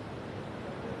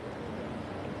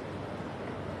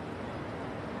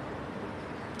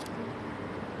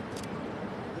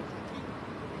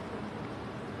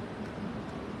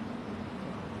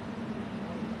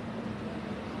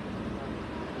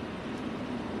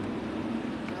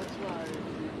 That's right.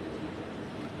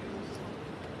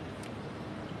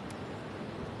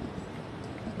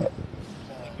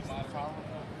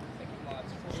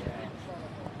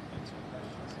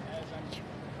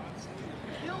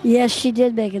 Yes, she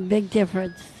did make a big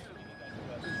difference.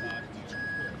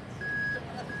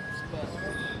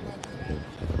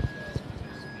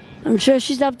 I'm sure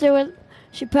she's up there with.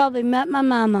 She probably met my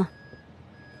mama.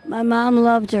 My mom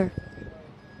loved her.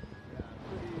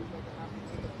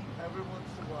 Every once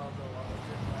in a while, though,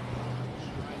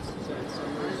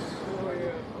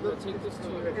 I'm going to take this to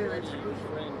your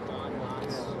friend Don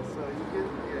Knotts. so you get,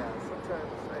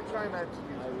 sometimes I try not to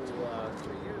use I will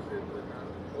use it, but not.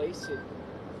 place it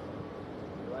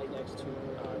right next to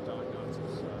Don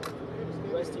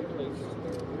Knotts' resting place.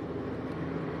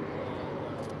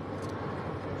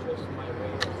 And just my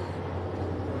way.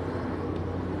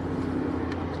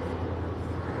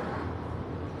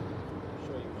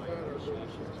 Show you my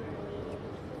appreciation.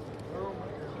 Oh my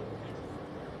God.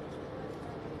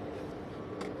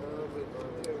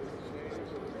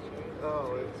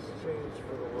 Oh, it's changed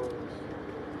for the worse.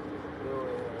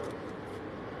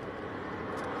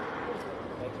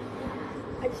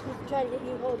 I just was trying to get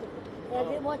you hold of it. And I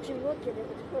didn't want you to look at it. It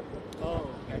was crooked. Oh,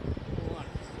 okay. Hold on.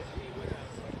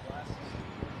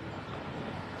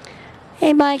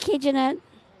 Hey, Mike. Hey, Jeanette.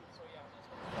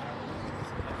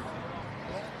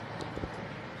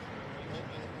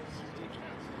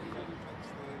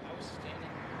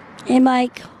 Hey,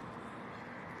 Mike.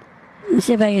 Let's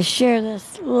see if I can share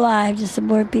this live to some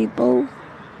more people.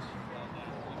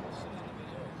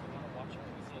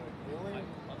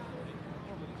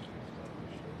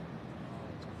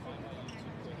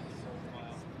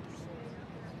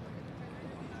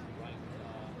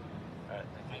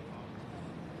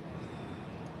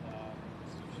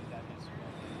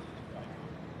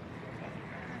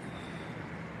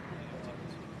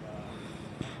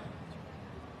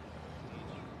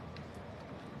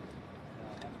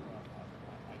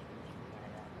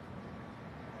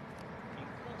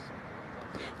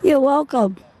 You're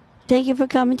welcome. Thank you for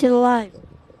coming to the live.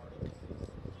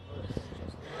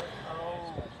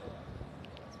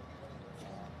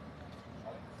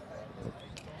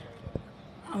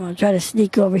 I'm going to try to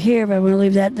sneak over here, but I'm going to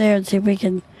leave that there and see if we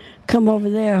can come over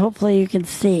there. Hopefully you can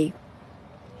see.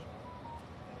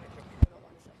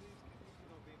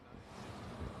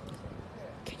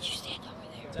 Can you stand over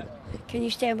there? Can you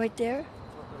stand right there? You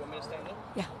want me to stand up?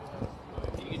 Yeah.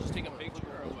 You can just take a picture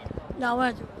or what? No, I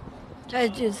want to try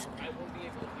to just... I won't be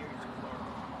able to hear you too far.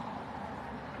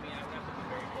 I mean, I would have to be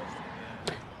very close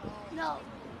to you. No,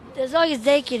 as long as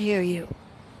they can hear you.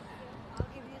 I'll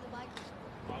give you the microphone.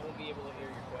 I won't be able to hear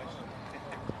your question.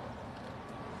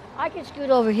 I can scoot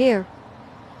over here.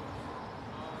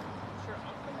 Sure,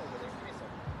 I'll come over there. Give me a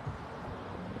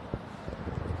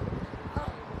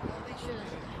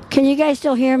second. Can you guys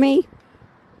still hear me?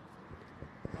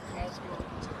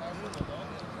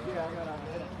 Yeah, I gotta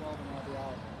hit at 12 and I'll be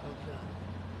out.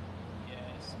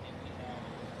 Yes, and we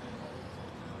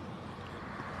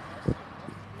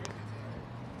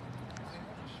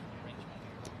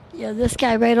have. Yeah, this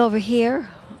guy right over here.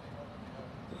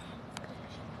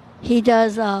 He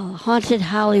does Haunted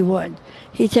Hollywood.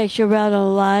 He takes you around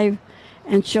on live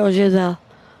and shows you the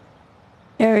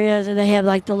areas, and they have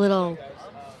like the little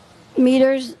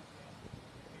meters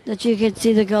that you can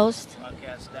see the ghost.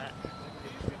 Podcast that.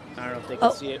 I don't know if they can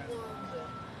Oh. see it.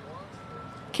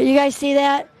 Can you guys see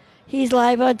that? He's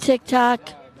live on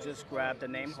TikTok. Just grab the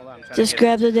name. Hold on. I'm trying Just to get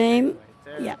grab it. the name. Right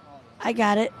there. Yeah, I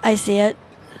got it. I see it.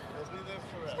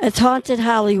 It's Haunted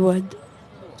Hollywood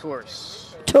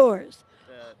Tours. Tours.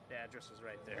 The address is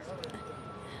right there.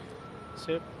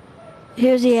 See it?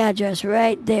 Here's the address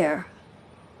right there.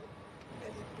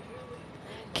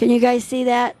 Can you guys see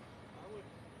that?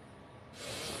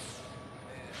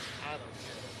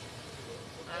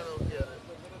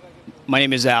 My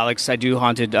name is Alex. I do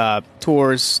haunted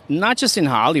tours, not just in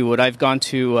Hollywood. I've gone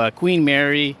to Queen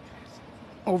Mary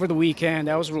over the weekend.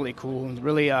 That was really cool and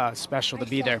really special to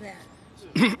be there.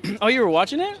 Oh, you were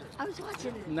watching it? I was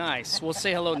watching it. Nice. We'll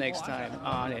say hello next time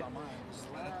on it.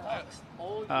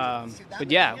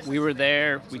 But yeah, we were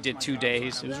there. We did 2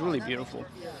 days. It was really beautiful.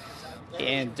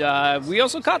 And we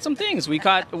also caught some things. We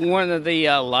caught one of the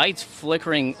lights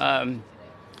flickering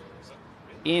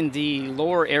in the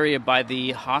lower area by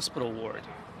the hospital ward.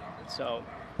 So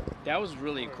that was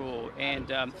really cool.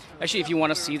 And actually, if you want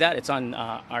to see that, it's on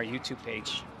our YouTube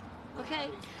page. Okay.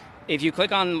 If you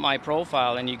click on my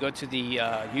profile and you go to the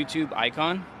YouTube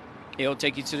icon, it'll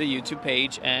take you to the YouTube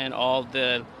page, and all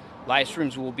the live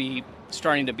streams will be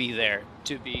starting to be there.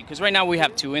 Because right now we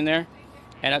have 2 in there,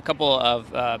 and a couple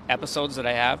of episodes that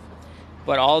I have.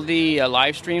 But all the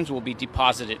live streams will be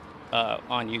deposited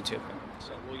on YouTube.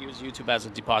 So we'll use YouTube as a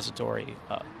depository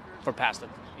for past,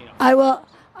 I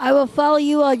will follow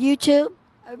you on YouTube.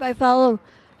 Everybody follow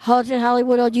Haunted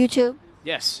Hollywood on YouTube.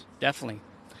 Yes, definitely.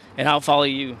 And I'll follow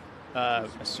you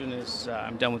as soon as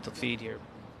I'm done with the feed here.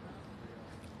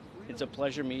 It's a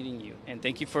pleasure meeting you, and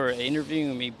thank you for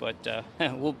interviewing me. But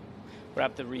we'll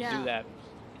have to redo that.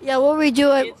 Yeah, we'll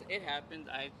redo it. It happened.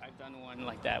 I've done one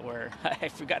like that where I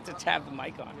forgot to tab the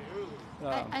mic on.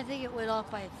 I think it went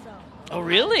off by itself. Oh,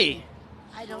 really?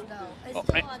 I don't know. It's Oh,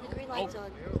 still on. The green light's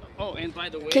on. Oh, and by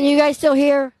the way, Can you guys still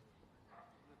hear?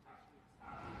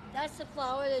 That's the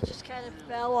flower that just kind of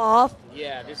fell off.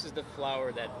 yeah, this is the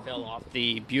flower that fell off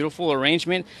the beautiful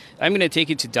arrangement. I'm going to take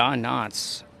you to Don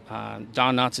Knotts.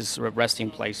 Don Knotts is a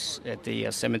resting place at the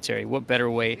cemetery. What better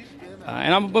way?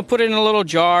 And I'm going to put it in a little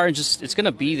jar. And it's going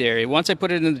to be there. Once I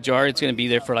put it in the jar, it's going to be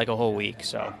there for like a whole week.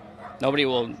 So nobody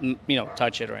will,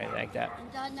 touch it or anything like that.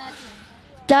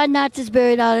 Don Knotts is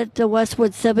buried out at the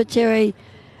Westwood Cemetery.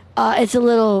 It's a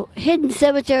little hidden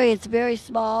cemetery. It's very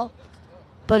small,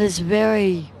 but it's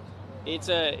very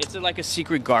It's like a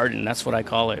secret garden. That's what I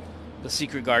call it. The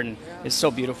secret garden. It's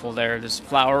so beautiful there. There's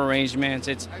flower arrangements.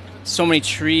 It's so many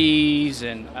trees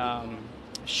and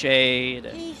shade.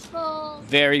 Peaceful.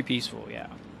 Very peaceful. Yeah.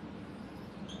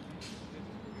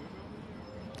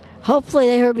 Hopefully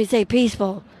they heard me say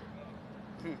peaceful.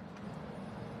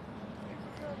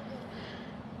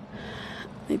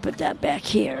 Let me put that back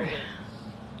here.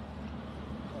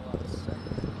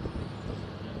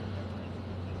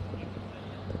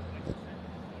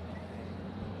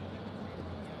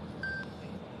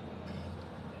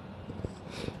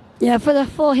 Yeah, for the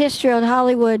full history on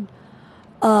Hollywood,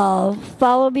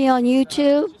 follow me on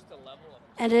YouTube,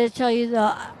 and it'll tell you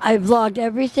I vlogged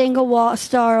every single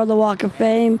star on the Walk of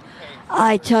Fame.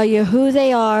 I tell you who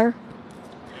they are.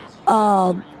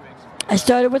 I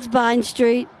started with Vine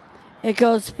Street. It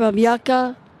goes from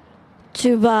Yucca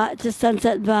to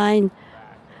Sunset Vine.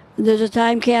 There's a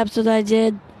time capsule that I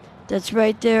did that's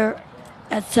right there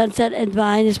at Sunset and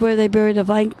Vine is where they buried the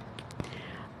Vine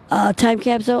time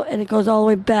capsule, and it goes all the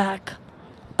way back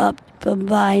up from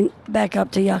Vine back up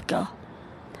to Yucca.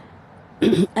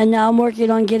 And now I'm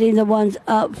working on getting the ones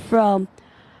up from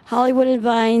Hollywood and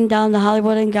Vine down to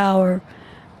Hollywood and Gower,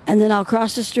 and then I'll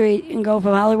cross the street and go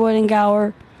from Hollywood and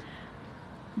Gower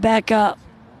back up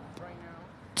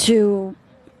to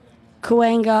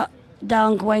Cahuenga,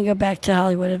 down Cahuenga back to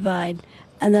Hollywood and Vine,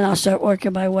 and then I'll start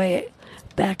working my way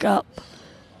back up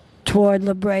toward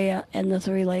La Brea and the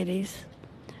Three Ladies.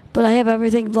 But I have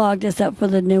everything vlogged except for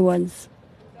the new ones.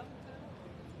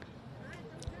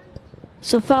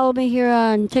 So follow me here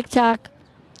on TikTok,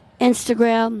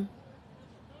 Instagram,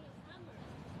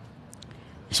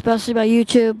 especially my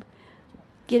YouTube.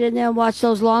 Get in there and watch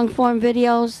those long form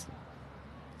videos.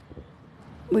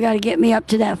 We got to get me up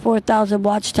to that 4,000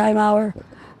 watch time hour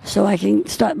so I can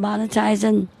start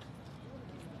monetizing.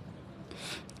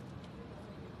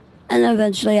 And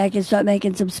eventually I can start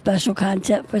making some special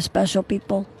content for special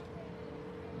people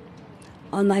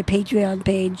on my Patreon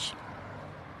page.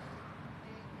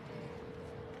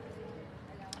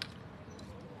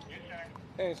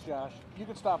 Hey, it's Josh. You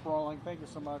can stop rolling. Thank you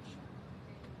so much.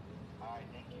 All right,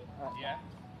 thank you. Yeah.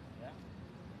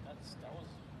 That was.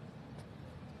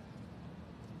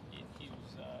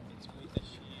 It's great that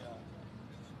she.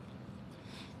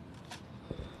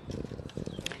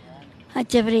 Hi,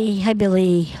 Tiffany. Hi,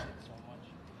 Billy.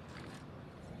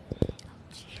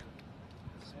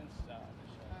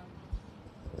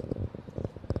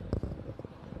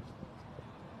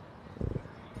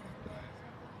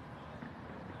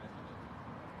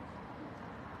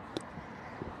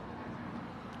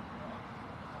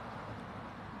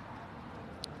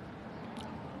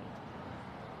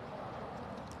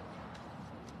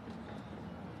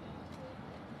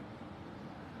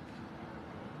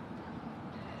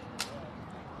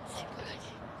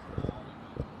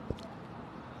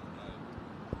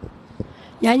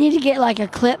 Yeah, I need to get like a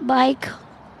clip mic,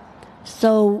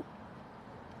 so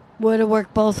would it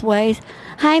work both ways?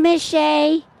 Hi, Miss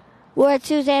Shay. We're at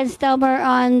Suzanne Stelmer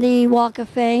on the Walk of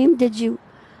Fame. Did you?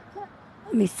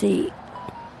 Let me see.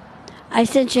 I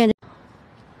sent you.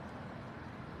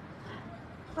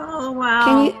 Oh, wow.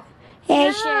 Can you? Hey,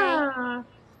 Yeah. Shay.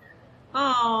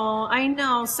 Oh, I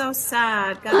know. So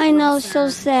sad. God I know, bless so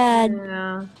her. sad.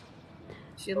 Yeah.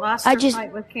 She lost I her just-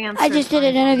 fight with cancer. I just did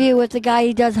an interview with the guy.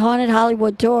 He does haunted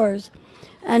Hollywood tours,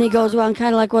 and he goes around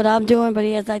kind of like what I'm doing, but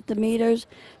he has like the meters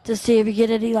to see if you get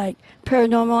any like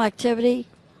paranormal activity,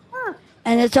 Huh.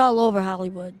 and it's all over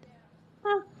Hollywood.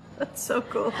 Huh. That's so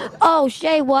cool. Oh,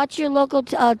 Shay, watch your local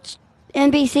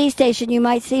NBC station. You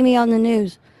might see me on the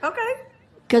news Okay.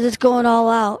 because it's going all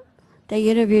out. They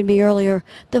interviewed me earlier.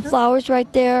 The flowers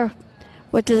right there.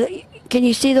 Can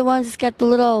you see the ones that's got the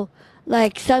little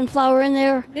like sunflower in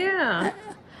there? Yeah.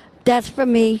 That's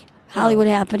from me, Hollywood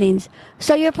Happenings.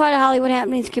 So you're part of Hollywood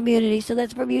Happenings community, so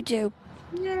that's from you too.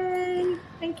 Yay.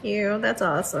 Thank you. That's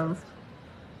awesome.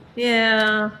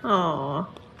 Yeah. Oh.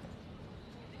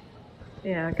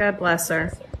 Yeah. God bless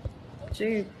her.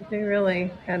 She really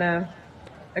had a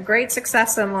great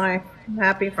success in life. I'm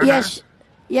happy for her.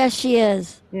 Yes, she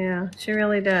is. Yeah. She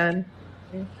really did.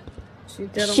 She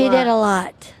did a lot. She did a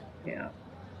lot. Yeah.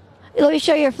 Let me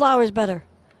show you her flowers better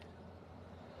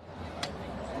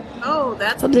Oh,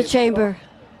 that's from the beautiful. chamber.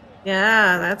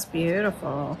 Yeah, that's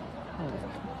beautiful.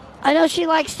 I know she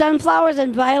likes sunflowers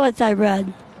and violets, I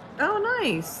read. Oh,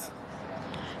 nice.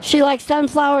 She likes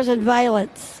sunflowers and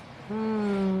violets.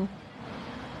 Hmm.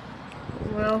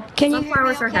 Well, Can you hear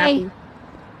me sunflowers are okay? happy.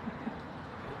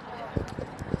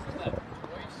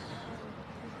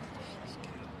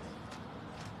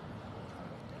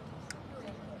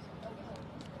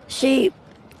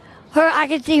 I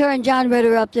can see her and John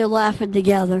Ritter up there laughing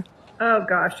together. Oh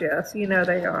gosh, yes. You know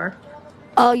they are.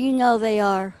 Oh, you know they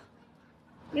are.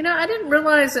 You know, I didn't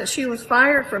realize that she was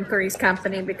fired from Three's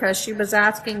Company because she was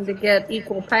asking to get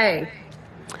equal pay.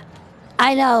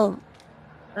 I know.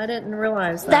 I didn't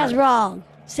realize that. That's wrong.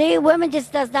 See, women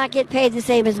just does not get paid the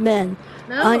same as men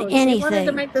on No, anything. she wanted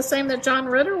to make the same that John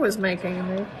Ritter was making,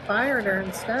 and they fired her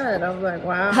instead. I was like,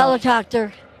 wow.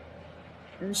 Helicopter.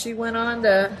 And she went on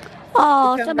to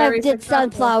Oh, become somebody very did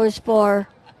successful. sunflowers for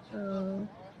her. Oh.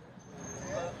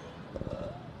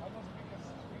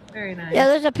 Very nice. Yeah,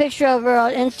 there's a picture of her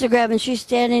on Instagram, and she's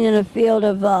standing in a field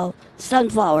of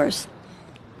sunflowers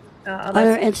on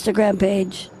her Instagram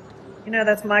page. You know,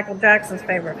 that's Michael Jackson's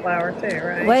favorite flower, too,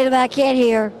 right? Wait a minute, I can't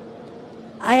hear.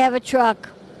 I have a truck.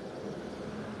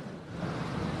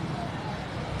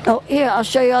 Oh, here, I'll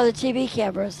show you all the TV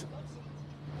cameras.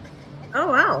 Oh,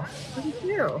 wow. Look at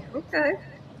you. Okay.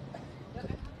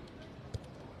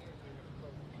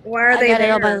 Why are they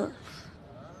there?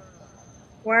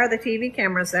 Why are the TV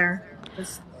cameras there?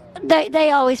 They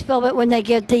always film it when they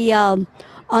get the on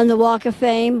the Walk of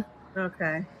Fame.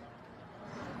 Okay.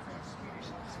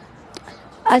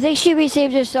 I think she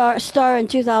received her star in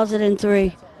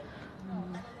 2003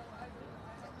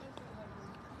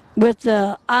 with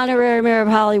the honorary mayor of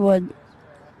Hollywood,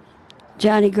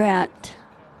 Johnny Grant.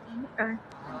 Okay.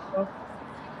 Well.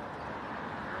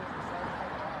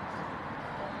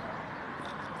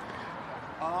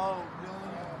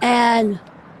 And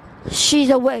she's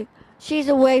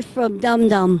away from Dum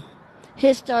Dum.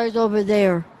 His star's over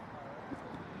there.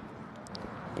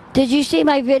 Did you see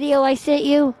my video I sent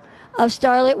you of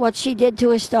Starlet, what she did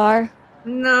to his star?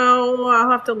 No, I'll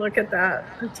have to look at that.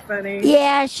 It's funny.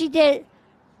 Yeah, she did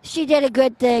a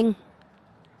good thing.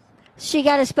 She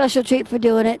got a special treat for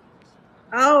doing it.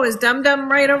 Oh, is Dum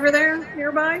Dum right over there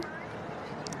nearby?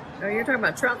 Oh, you're talking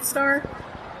about Trump Star?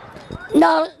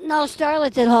 No,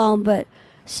 Starlet's at home, but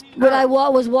when I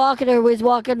was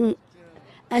walking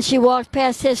and she walked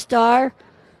past his star,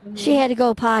 she had to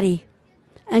go potty,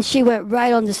 and she went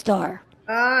right on the star.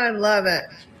 Oh, I love it.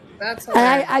 That's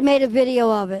hilarious. And I made a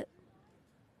video of it.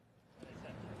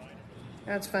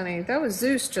 That's funny. That was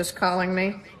Zeus just calling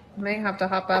me. May have to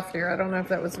hop off here. I don't know if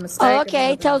that was a mistake. Oh,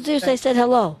 okay. Tell Zeus I said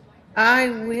hello. I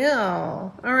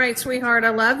will. All right, sweetheart. I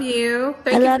love you.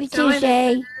 I love you too,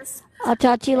 Shay. I'll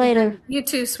talk to you later. You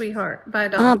too, sweetheart. Bye,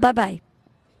 darling. Bye-bye.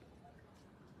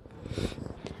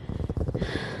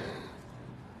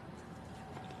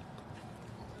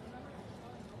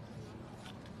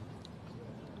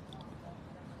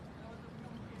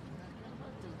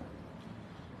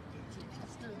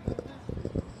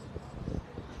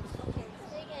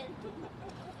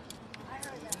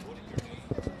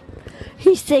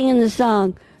 He's singing the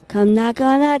song, "Come Knock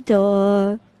on That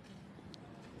Door."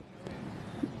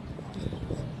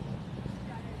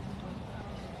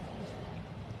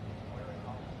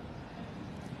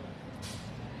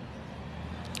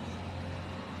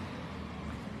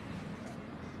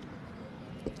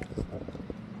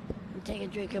 Take a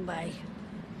drink of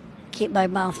keep my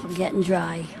mouth from getting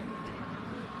dry.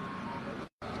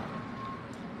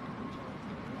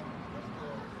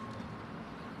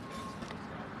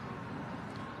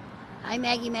 Hi,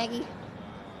 Maggie.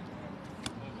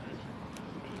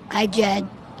 Hi, Jed.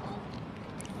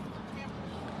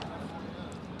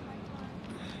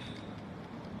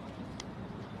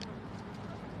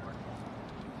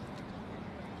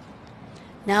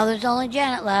 Now there's only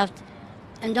Janet left.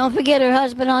 And don't forget her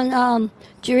husband on,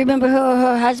 do you remember who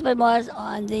her husband was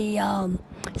on the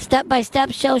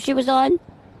step-by-step show she was on?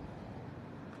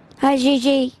 Hi,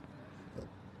 Gigi.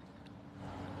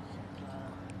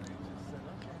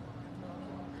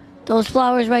 Those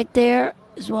flowers right there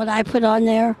is what I put on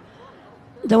there.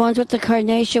 The ones with the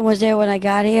carnation was there when I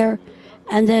got here.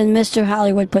 And then Mr.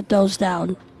 Hollywood put those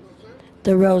down,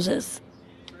 the roses.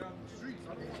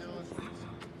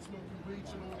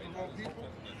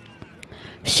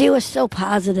 She was so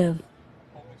positive.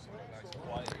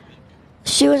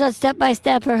 She was on Step by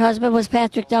Step. Her husband was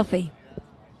Patrick Duffy.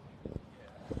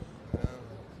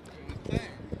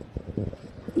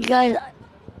 You guys,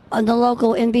 on the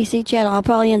local NBC channel, I'll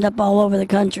probably end up all over the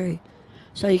country,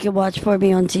 so you can watch for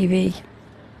me on TV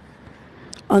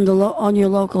on your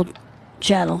local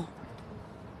channel.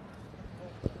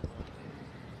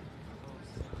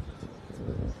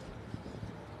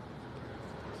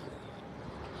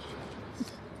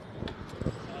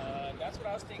 That's what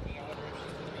I was thinking. I wonder if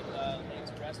she's going to be laid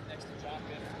to rest next to John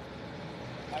Ritter.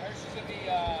 I heard she's going to be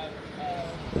laid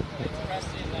to rest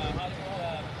in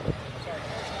Hollywood.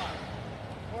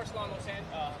 Forest Lawn,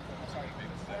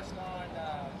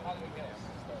 Hollywood Hills.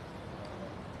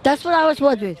 That's what I was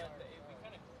wondering.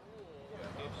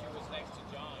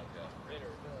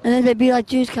 wanted to be like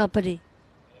Juice Company.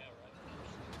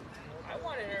 I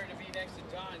wanted her to be next to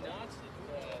John Johnson,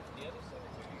 the other side.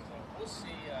 So we'll see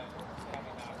what's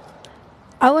coming out.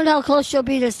 I wonder how close she'll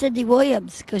be to Cindy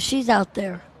Williams, because she's out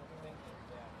there.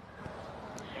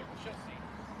 Yeah, we shall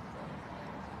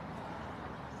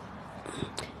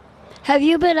see. Have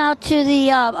you been out to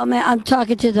the, I'm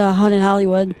talking to the Haunted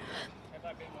Hollywood.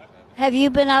 Have you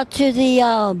been out to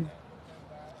the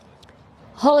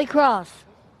Holy Cross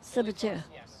Cemetery?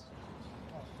 Yes.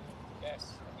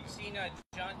 Yes. You seen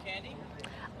John Candy?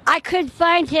 I couldn't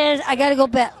find his. I got to go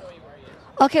back.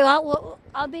 Okay, well,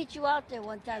 I'll meet you out there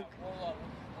one time. We'll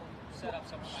set up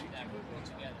something like that. We'll go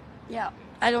together. Yeah,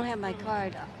 I don't have my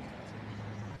card.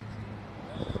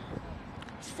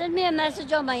 Send me a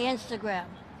message on my Instagram.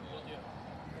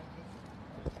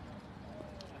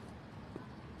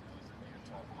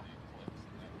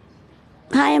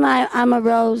 Hi, I'm a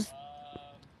Rose.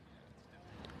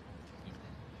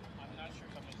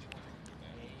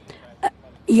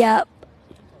 Yeah.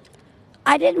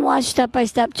 I didn't watch Step by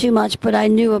Step too much, but I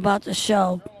knew about the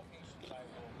show.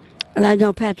 And I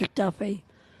know Patrick Duffy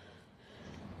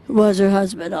was her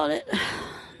husband on it.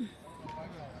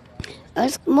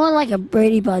 It's more like a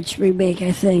Brady Bunch remake,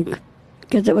 I think.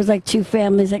 Because it was like two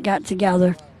families that got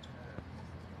together.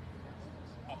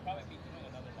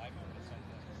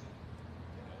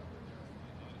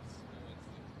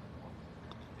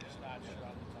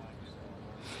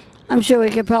 I'm sure we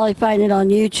could probably find it on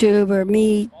YouTube or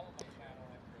Me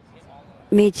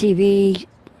TV,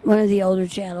 one of the older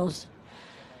channels.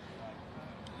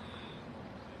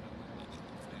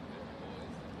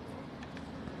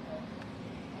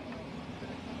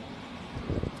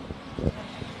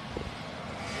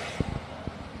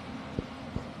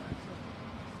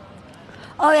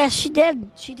 Oh, yes, she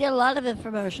did. She did a lot of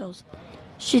infomercials.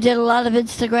 She did a lot of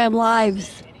Instagram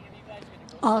lives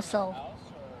also.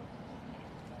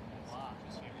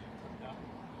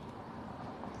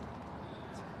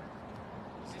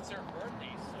 It's her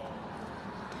birthday, so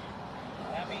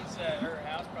that means her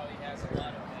house probably has a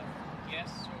lot of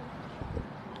guests.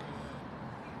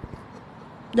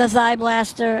 The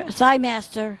Thigh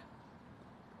Master.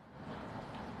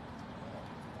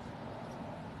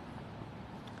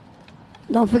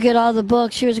 Don't forget all the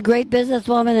books. She was a great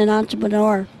businesswoman and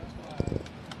entrepreneur.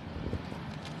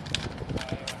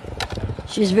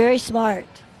 She's very smart.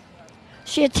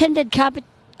 She attended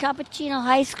Cappuccino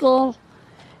High School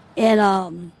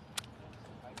in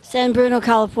San Bruno,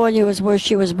 California, was where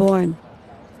she was born.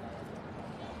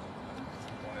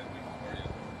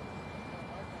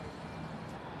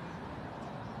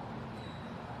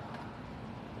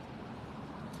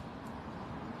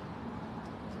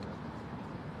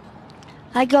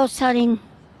 Hi, ghost hunting.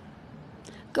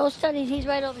 Ghost hunting, he's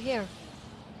right over here.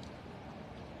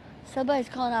 Somebody's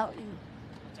calling out.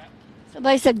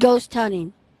 Somebody said ghost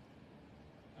hunting.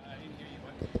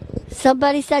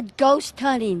 Somebody said ghost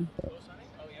hunting.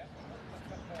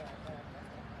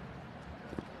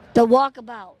 The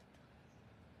walkabout.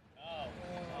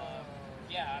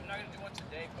 Yeah, I'm not going to do one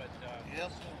today, but...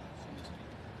 Yes.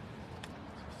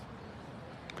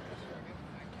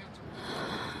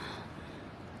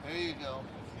 There you go.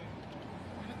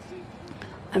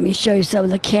 Let me show you some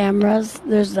of the cameras.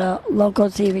 There's the local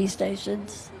TV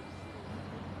stations.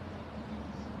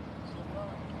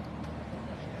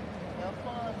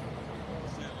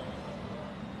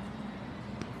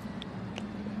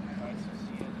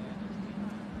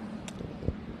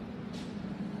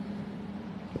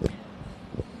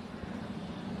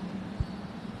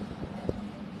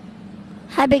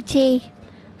 Hi, Big T.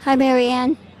 Hi,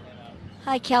 Marianne.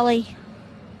 Hi, Kelly.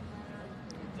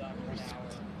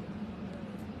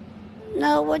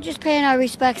 No, we're just paying our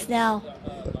respects now.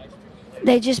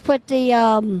 They just put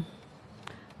the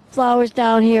flowers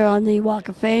down here on the Walk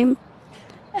of Fame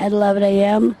at 11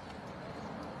 a.m.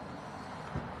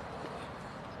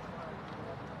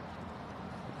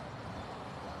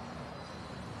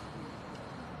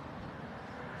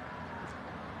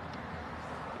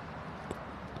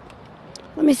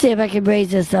 Let me see if I can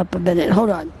raise this up a minute. Hold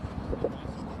on.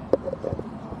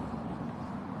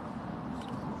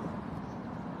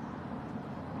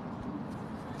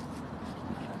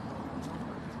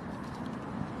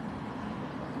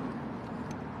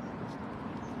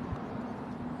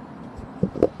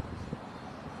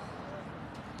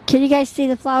 Can you guys see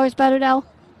the flowers better now?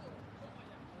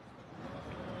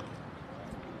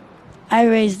 I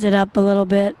raised it up a little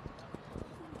bit.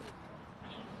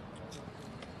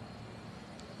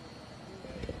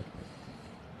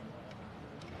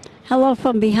 Hello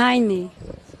from behind me.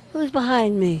 Who's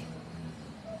behind me?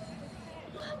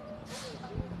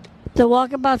 The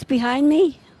walkabout's behind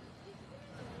me?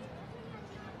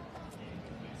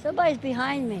 Somebody's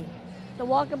behind me. The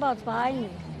walkabout's behind me.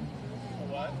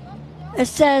 What? It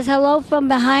says hello from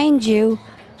behind you,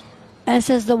 and it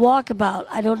says the walkabout.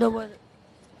 I don't know what.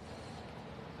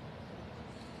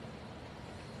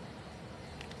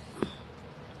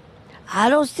 I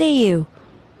don't see you.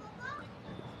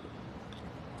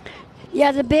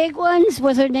 Yeah, the big ones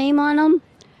with her name on them,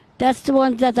 that's the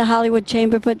ones that the Hollywood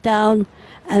Chamber put down.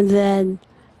 And then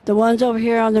the ones over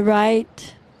here on the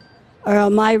right, or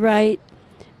on my right,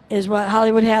 is what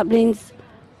Hollywood Happenings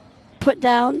put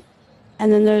down.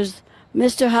 And then there's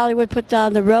Mr. Hollywood put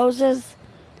down the roses.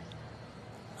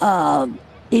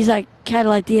 He's like kind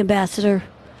of like the ambassador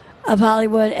of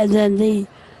Hollywood. And then the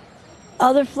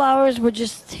other flowers were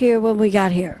just here when we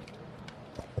got here.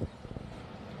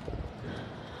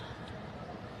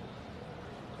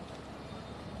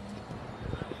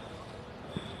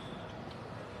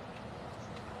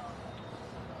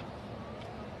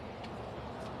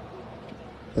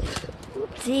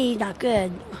 See, not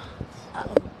good.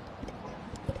 Uh-oh.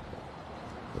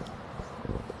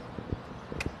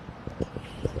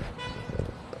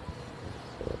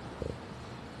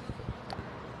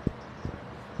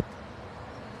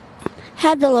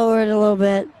 Had to lower it a little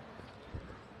bit.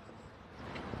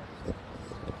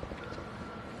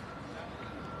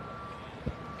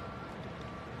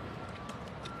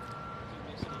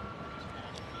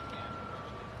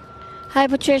 Hi,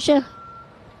 Patricia.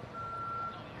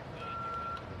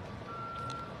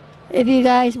 If you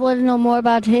guys want to know more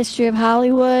about the history of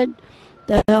Hollywood,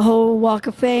 the whole Walk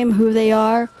of Fame, who they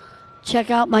are,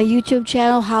 check out my YouTube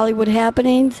channel, Hollywood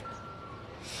Happenings.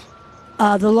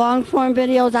 The long form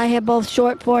videos, I have both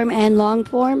short form and long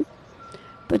form.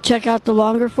 But check out the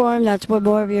longer form, that's where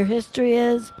more of your history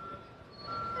is.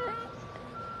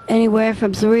 Anywhere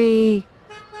from 3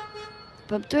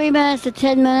 minutes to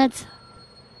 10 minutes.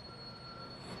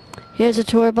 Here's a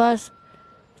tour bus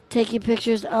taking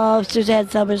pictures of Suzanne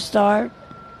Summers' star.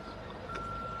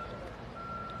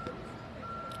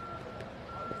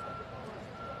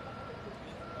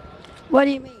 What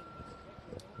do you mean?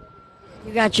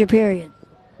 You got your period.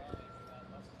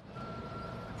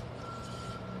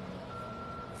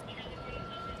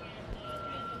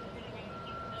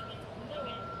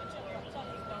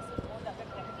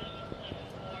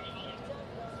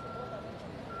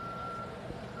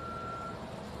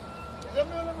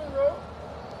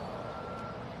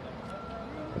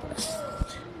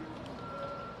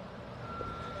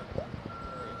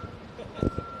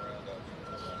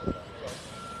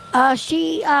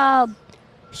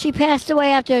 She passed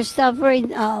away after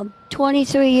suffering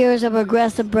 23 years of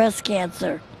aggressive breast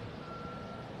cancer.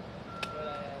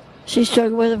 She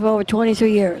struggled with it for over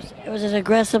 23 years. It was an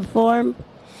aggressive form.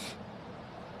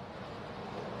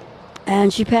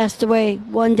 And she passed away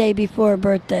one day before her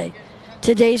birthday.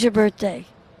 Today's her birthday.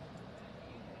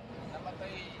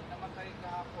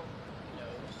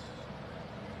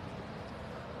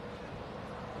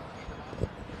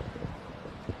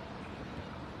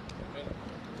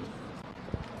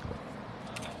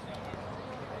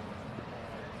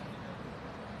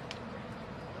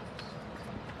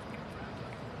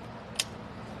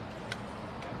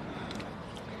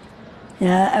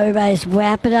 Yeah, everybody's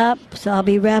wrapping up, so I'll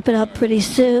be wrapping up pretty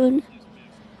soon.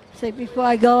 So before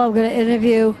I go, I'm going to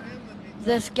interview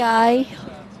this guy.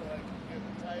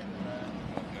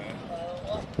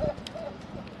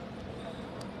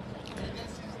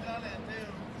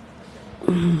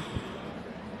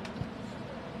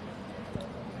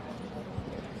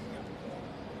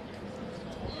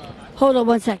 Hold on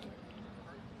one second.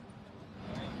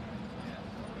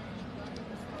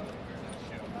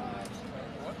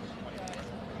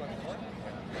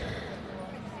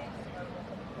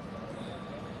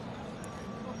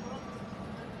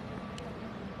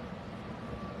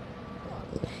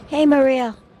 Hey,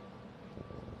 Maria.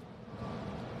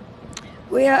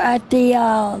 We are at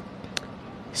the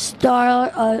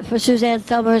star for Suzanne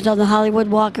Summers on the Hollywood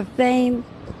Walk of Fame.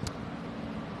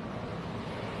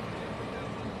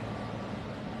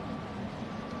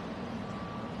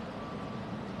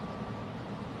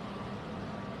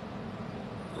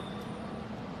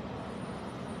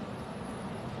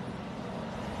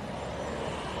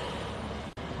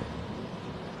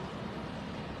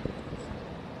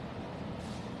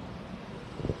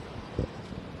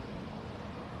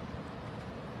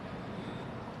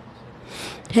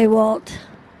 Hey, Walt.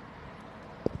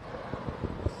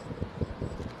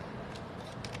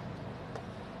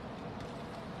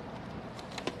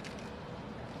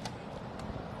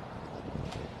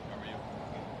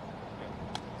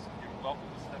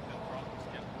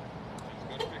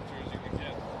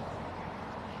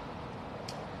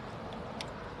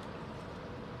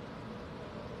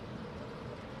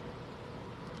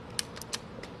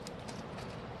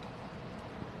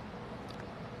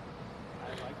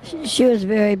 She was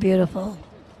very beautiful.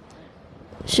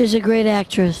 She's a great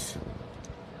actress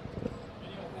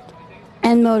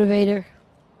and motivator.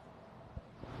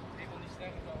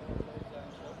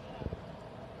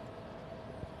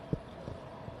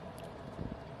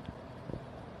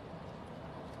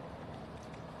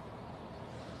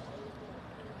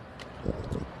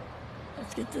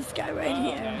 Let's get this guy right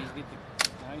here. Now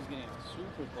he's getting a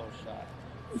super close shot.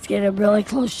 Let's get a really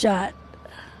close shot.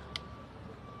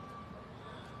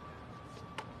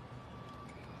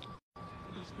 I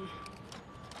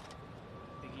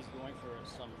think he's going for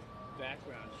some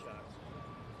background shots.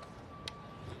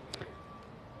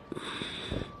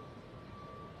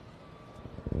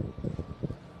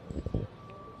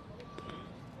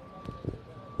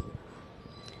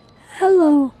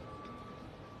 Hello.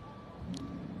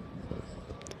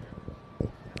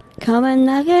 Come and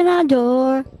knock on our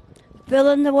door. Fill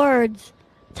in the words.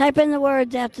 Type in the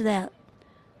words after that.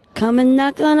 Come and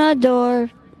knock on our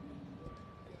door.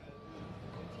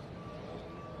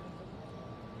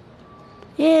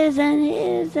 His and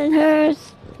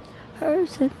hers.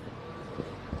 Hers and...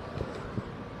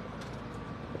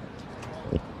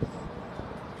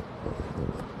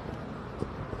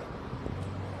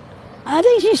 I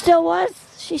think she still was.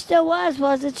 She still was,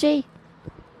 wasn't she?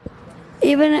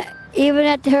 Even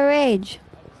at her age.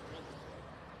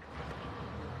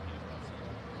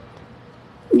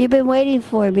 You've been waiting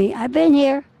for me. I've been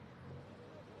here.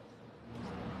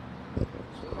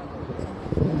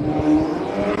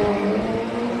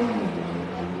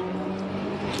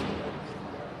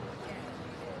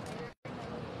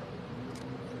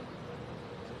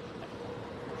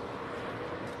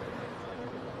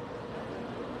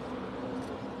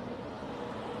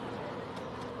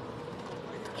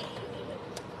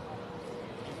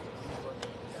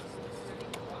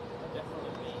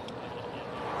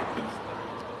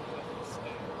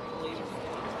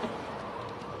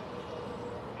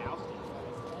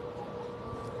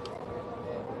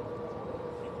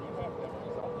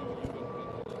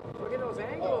 Look at those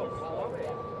angles. I love it.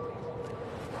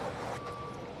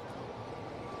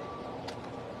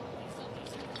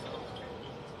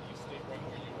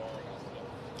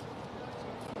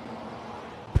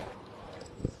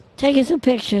 Taking some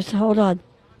pictures. Hold on.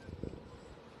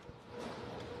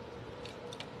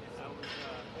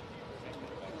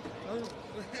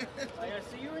 Like, I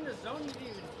see you were in the zone, you didn't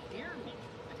even hear me.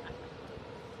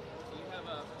 Do you have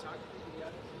a photography,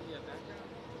 videography background?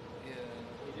 Yeah.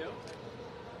 You do?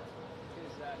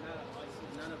 Because I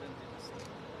see none of them did the same.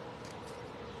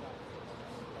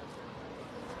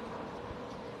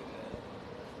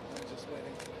 I'm just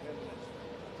waiting for him.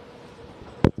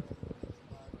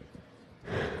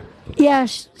 Yeah,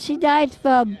 she died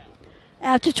from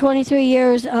after 23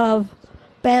 years of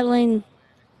battling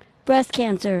breast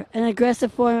cancer, an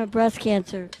aggressive form of breast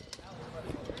cancer.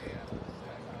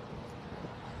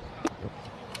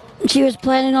 She was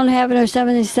planning on having her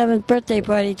 77th birthday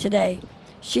party today.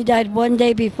 She died one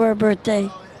day before her birthday.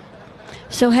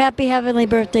 So happy heavenly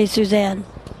birthday, Suzanne.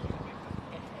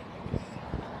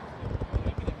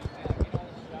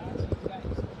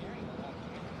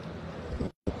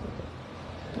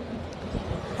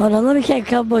 Hold on, let me take a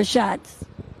couple more shots.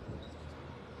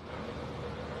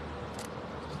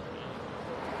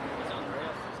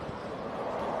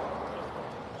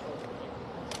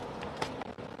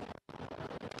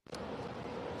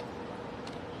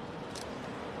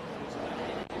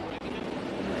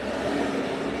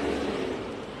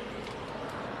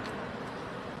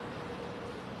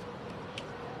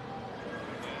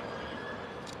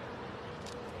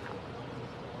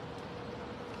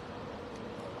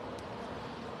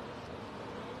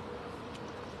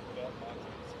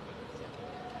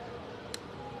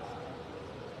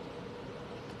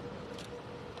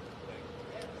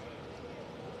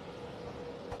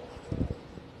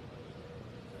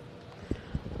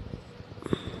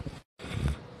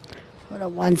 Hold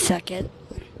on 1 second.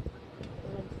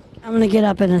 I'm going to get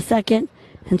up in a second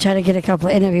and try to get a couple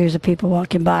of interviews of people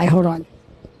walking by. Hold on.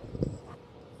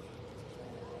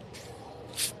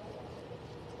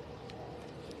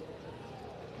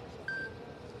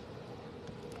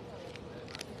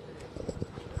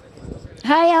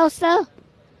 Hi, Elsa.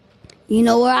 You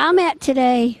know where I'm at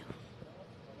today.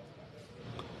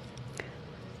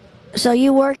 So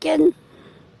you working?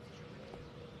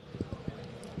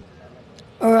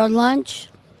 Or on lunch?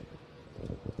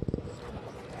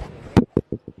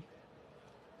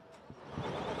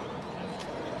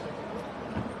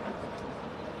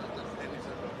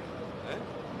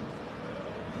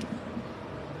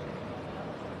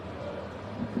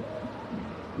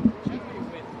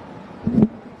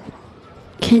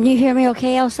 Can you hear me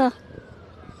okay, Elsa?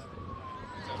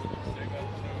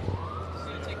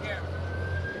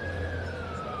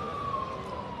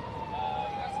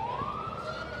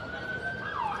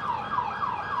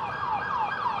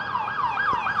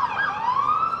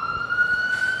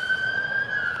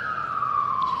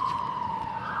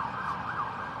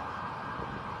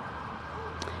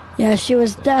 Yeah, she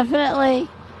was definitely.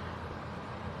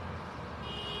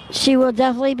 She will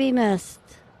definitely be missed.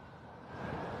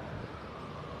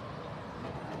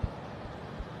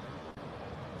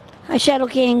 Hi, Shadow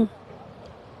King.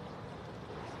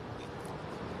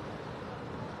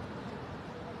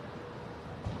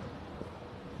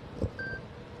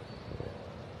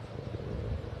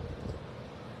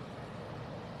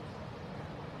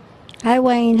 Hi,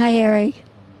 Wayne. Hi, Harry.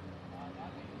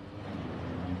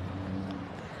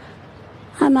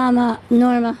 Hi, Mama.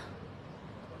 Norma.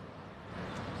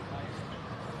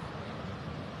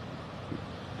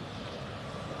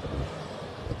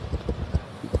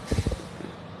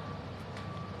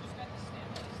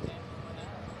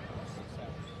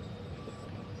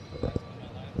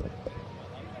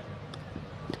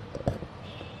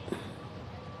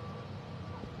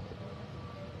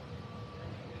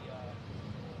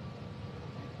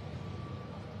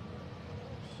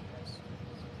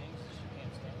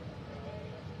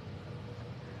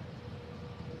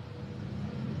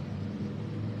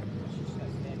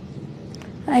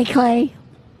 Hi, Clay.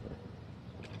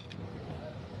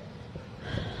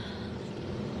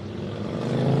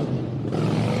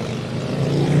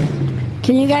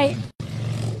 Can you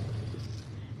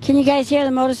guys hear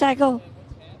the motorcycle?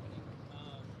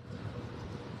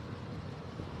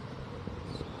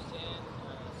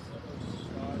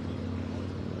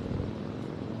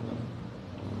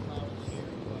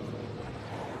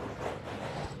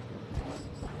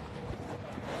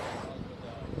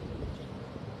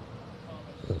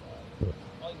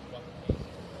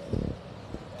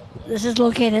 This is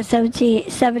located at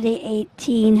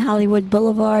 7018 Hollywood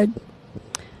Boulevard.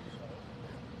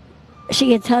 She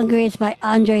Gets Hungry. It's by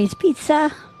Andre's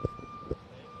Pizza.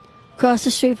 Across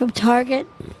the street from Target,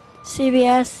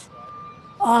 CVS,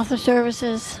 Author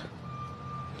Services,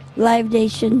 Live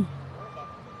Nation.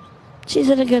 She's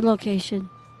in a good location.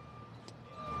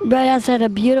 Right outside a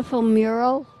beautiful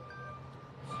mural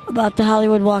about the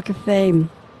Hollywood Walk of Fame.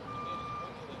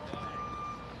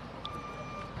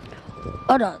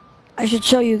 Hold on. I should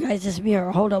show you guys this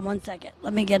mural. Hold on 1 second.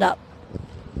 Let me get up.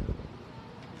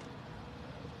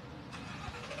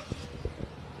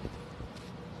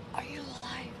 Are you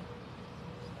live?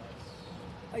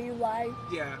 Are you live?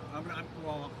 Yeah, I'll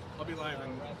be live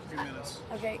in a few minutes.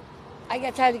 Okay. I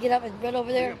got time to get up and run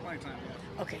over there? You got plenty of time,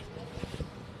 yeah. Okay.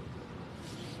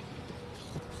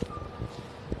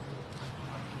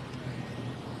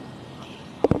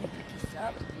 Pick this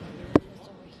up. This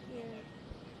over here.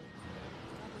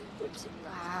 Oops.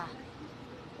 Ah.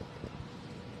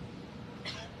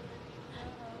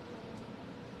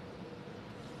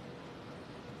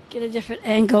 Get a different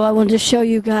angle. I wanted to show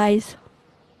you guys.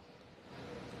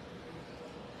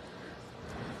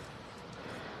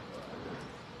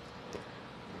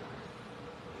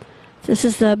 This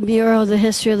is the mural of the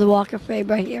history of the Walk of Fame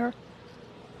right here.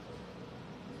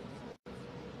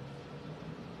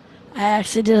 I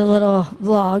actually did a little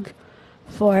vlog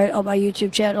for it on my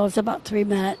YouTube channel. It's about 3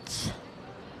 minutes.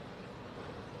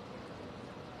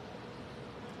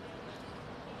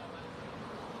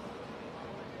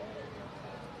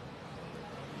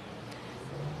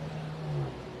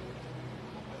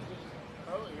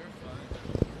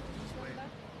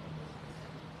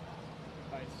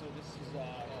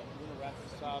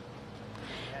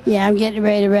 Yeah, I'm getting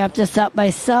ready to wrap this up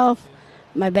myself.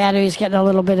 My battery's getting a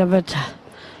little bit of a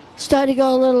starting to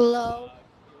go a little low.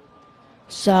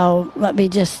 So let me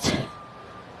just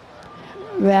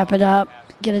wrap it up,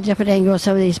 get a different angle of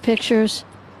some of these pictures.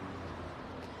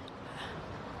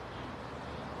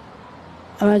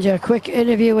 I'm going to do a quick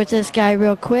interview with this guy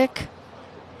real quick.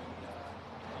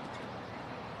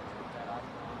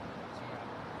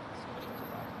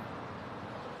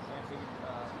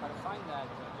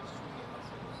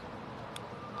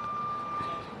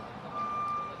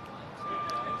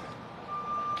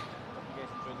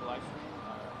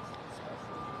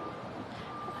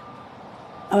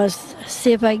 I'm going to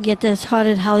see if I can get this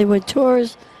Haunted Hollywood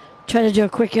Tours. Try to do a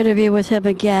quick interview with him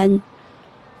again.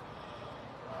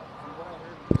 From what I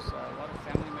heard was a lot of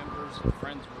family members and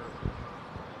friends were feeling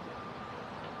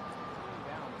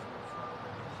down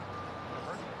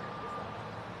for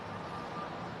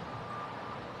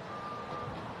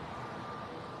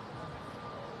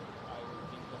I would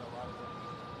think that a lot of them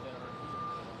that are here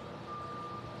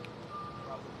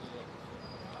probably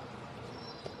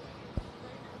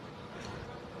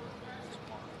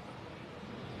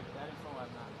that info I'm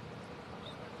not.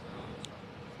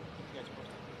 You guys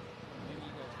posted. Maybe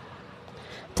you guys.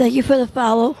 Thank you for the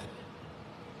follow.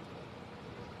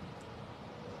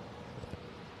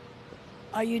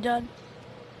 Are you done?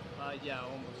 Yeah,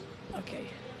 almost. Okay.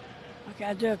 Okay,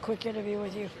 I'll do a quick interview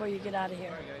with you before you get out of here.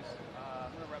 All right, guys.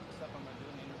 I'm gonna wrap this up. I'm gonna do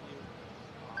an interview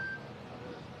on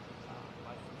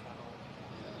my channel.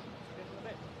 See you guys in a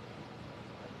bit.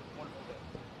 Wonderful day.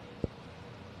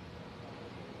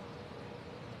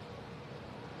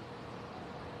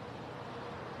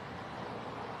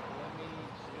 Let me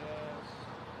just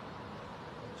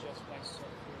adjust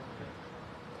myself here a bit.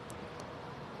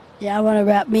 Yeah, I want to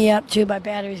wrap me up too. My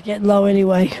battery's getting low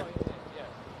anyway. Yeah.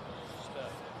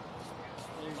 Just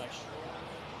clean my shirt.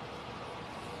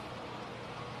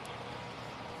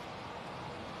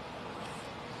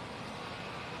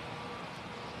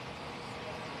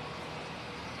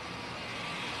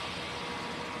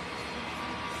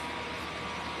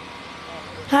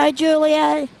 Hi,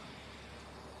 Juliet.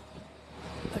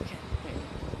 Okay.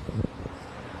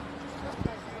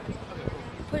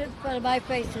 Put it in front of my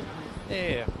face.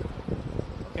 Yeah.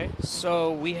 Okay.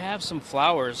 So we have some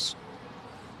flowers.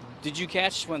 Did you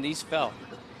catch when these fell?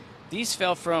 These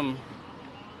fell from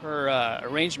her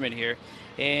arrangement here,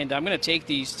 and I'm gonna take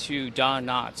these to Don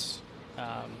Knotts.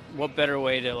 What better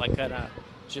way to like kind of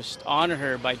just honor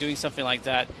her by doing something like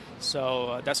that?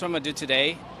 So that's what I'm gonna do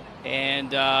today,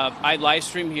 and I live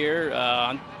stream here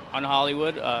on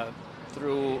Hollywood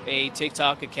through a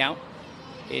TikTok account.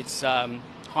 It's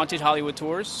Haunted Hollywood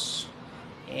Tours,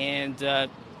 and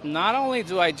not only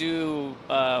do I do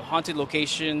haunted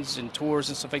locations and tours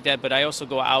and stuff like that, but I also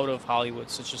go out of Hollywood,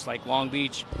 such as like Long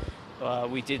Beach.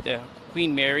 We did the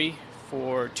Queen Mary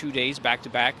for 2 days back to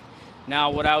back. Now,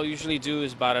 what I'll usually do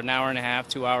is about an hour and a half,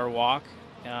 2 hour walk.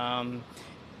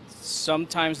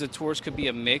 Sometimes the tours could be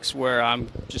a mix where I'm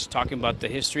just talking about the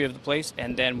history of the place,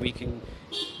 and then we can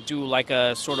do like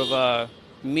a sort of a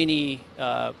mini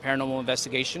paranormal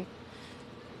investigation.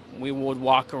 We would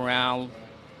walk around,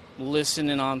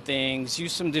 listening on things,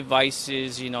 use some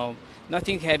devices,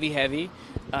 nothing heavy.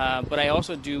 But I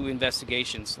also do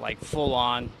investigations, like full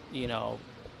on,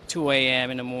 2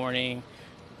 a.m. in the morning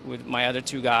with my other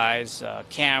two guys,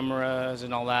 cameras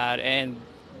and all that. And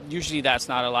usually that's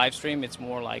not a live stream. It's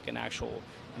more like an actual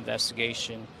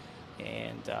investigation.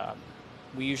 And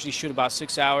we usually shoot about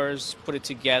 6 hours, put it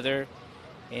together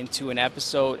into an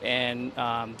episode, and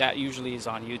that usually is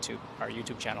on YouTube, our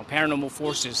YouTube channel. Paranormal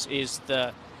Forces is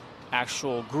the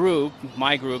actual group,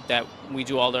 my group, that we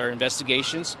do all our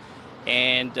investigations.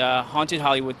 And Haunted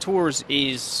Hollywood Tours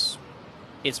it's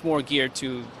more geared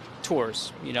to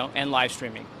tours, and live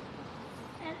streaming.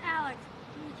 And Alex,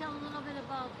 can you tell a little bit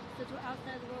about, since we're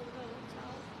outside the world of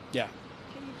hotels, Yeah.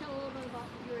 can you tell a little bit about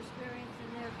your experience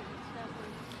in there? Because it's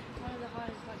definitely one of the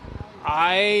hardest parts of Hollywood.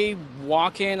 I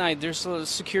walk in, there's a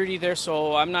security there,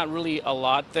 so I'm not really a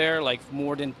lot there, like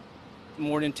more than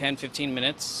 10, 15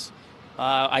 minutes.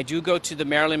 I do go to the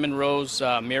Marilyn Monroe's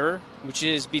mirror, which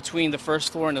is between the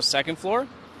first floor and the second floor.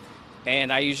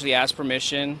 And I usually ask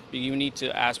permission. You need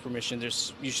to ask permission.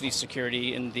 There's usually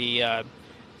security in the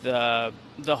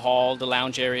hall, the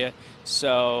lounge area.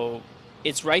 So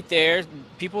it's right there.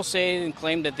 People say and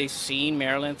claim that they've seen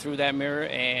Marilyn through that mirror.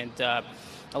 And a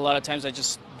lot of times I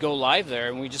just go live there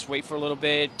and we just wait for a little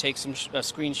bit, take some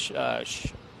screen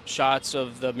shots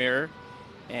of the mirror.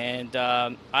 And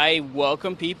I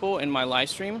welcome people in my live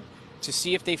stream to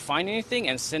see if they find anything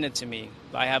and send it to me.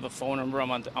 I have a phone number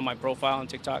on my profile on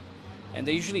TikTok, and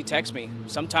they usually text me.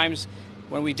 Sometimes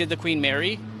when we did the Queen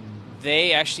Mary,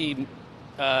 they actually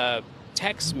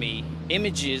text me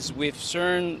images with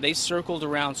they circled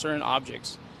around certain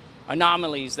objects,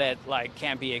 anomalies that like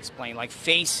can't be explained, like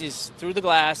faces through the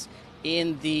glass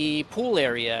in the pool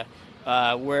area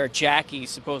where Jackie,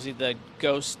 supposedly the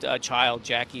ghost child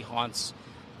Jackie, haunts.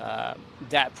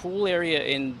 That pool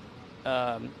area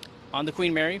on the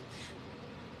Queen Mary.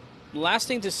 Last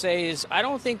thing to say is I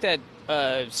don't think that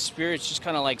spirits just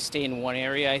kind of like stay in one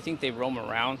area. I think they roam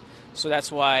around. So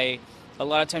that's why a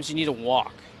lot of times you need to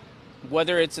walk.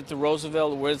 Whether it's at the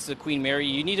Roosevelt or whether it's the Queen Mary,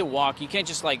 you need to walk. You can't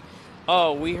just like,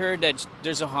 oh, we heard that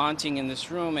there's a haunting in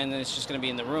this room and then it's just going to be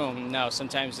in the room. No,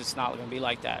 sometimes it's not going to be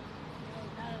like that.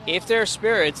 If they're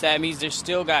spirits, that means they've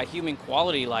still got human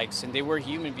quality likes, and they were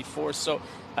human before. So,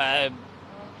 they're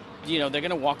going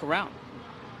to walk around.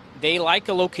 They like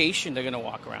a location, they're going to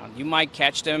walk around. You might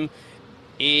catch them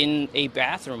in a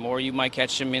bathroom, or you might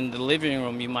catch them in the living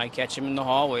room. You might catch them in the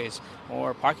hallways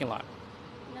or parking lot.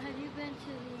 Now, have you been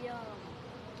to the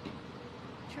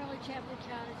Charlie Chaplin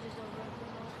cottages over at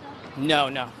Formosa? No,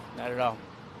 not at all.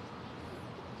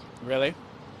 Really?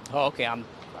 Oh, okay.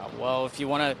 Well, if you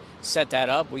want to set that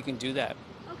up, we can do that.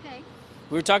 Okay.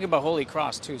 We were talking about Holy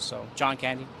Cross too, so John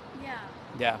Candy. Yeah.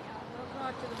 Yeah.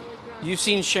 We'll go to the Holy Cross. You've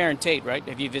seen Sharon Tate, right?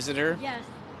 Have you visited her? Yes.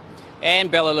 And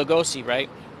Bela Lugosi, right?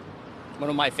 One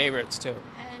of my favorites too.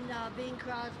 And Bing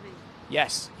Crosby.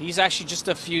 Yes, he's actually just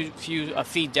a few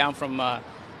feet down from Bela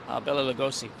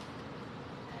Lugosi.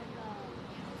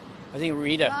 I think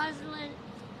Rita.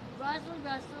 Rosalind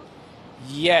Russell.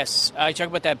 Yes, I talk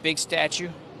about that big statue.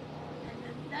 And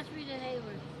that's Rita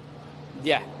Hayward.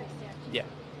 Yeah, Big statue. yeah.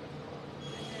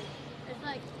 It's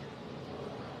like,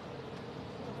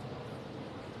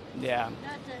 Yeah.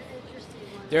 that's an interesting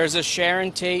one. There's a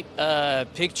Sharon Tate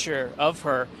picture of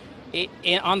her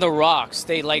on the rocks.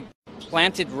 They like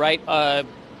planted right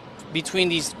between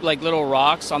these like little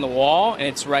rocks on the wall, and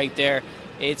it's right there.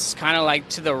 It's kind of like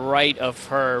to the right of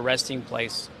her resting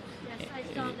place. Yes, I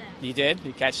saw that. You did?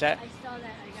 You catch that? I saw that.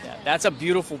 I got that. That's a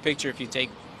beautiful picture if you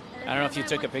take. And I don't know if you I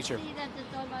took a want to picture. see that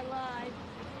that's on my live.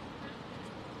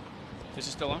 This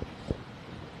is still on?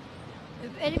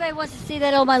 If anybody wants to see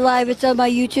that on my live, it's on my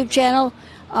YouTube channel,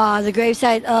 the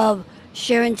gravesite of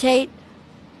Sharon Tate.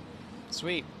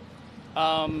 Sweet.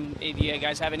 If you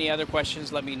guys have any other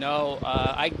questions, let me know.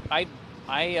 I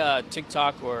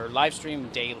TikTok or live stream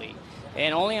daily,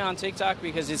 and only on TikTok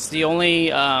because it's the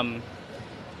only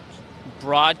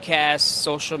broadcast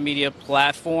social media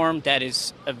platform that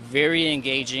is very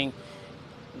engaging.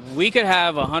 We could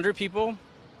have 100 people,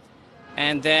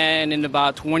 and then in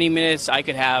about 20 minutes, I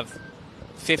could have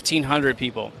 1,500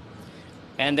 people,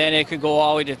 and then it could go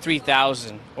all the way to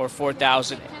 3,000 or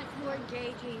 4,000. That's more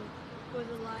engaging for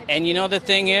the live. And you know the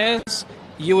thing is,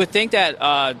 you would think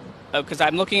that because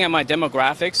I'm looking at my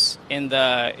demographics in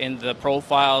the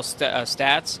profile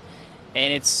stats,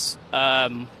 and it's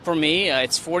for me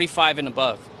it's 45 and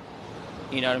above.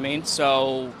 You know what I mean?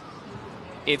 So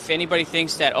if anybody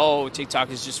thinks that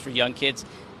TikTok is just for young kids,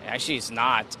 actually it's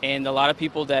not. And a lot of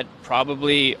people that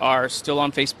probably are still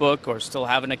on Facebook or still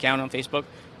have an account on Facebook,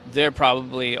 they're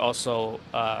probably also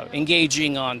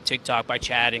engaging on TikTok by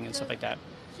chatting and stuff like that.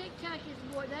 TikTok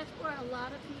is more, that's where a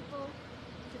lot of people,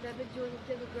 because I've been doing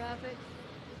the demographics.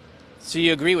 So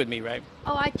you agree with me, right?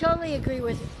 Oh, I totally agree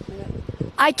with you.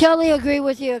 I totally agree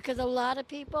with you, because a lot of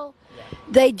people,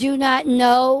 they do not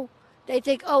know. They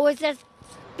think, it's just,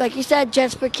 like you said,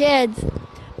 just for kids.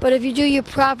 But if you do your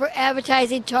proper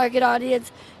advertising, target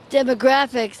audience,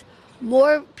 demographics,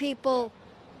 more people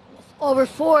over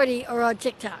 40 are on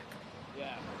TikTok.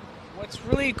 Yeah. What's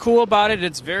really cool about it,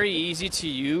 it's very easy to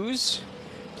use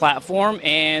platform.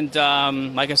 And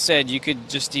like I said, you could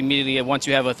just immediately, once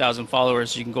you have 1,000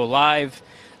 followers, you can go live.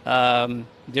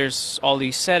 There's all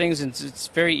these settings, and it's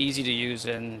very easy to use.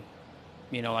 And,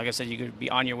 like I said, you could be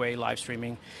on your way live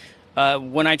streaming.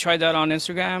 When I tried that on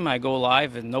Instagram, I go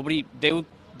live, and they would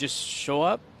just show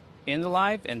up in the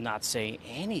live and not say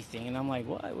anything. And I'm like,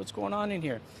 what's going on in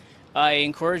here? I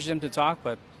encouraged them to talk,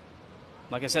 but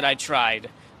like I said, I tried.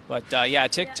 But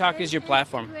TikTok is your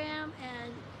platform. Instagram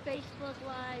and Facebook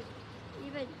Live,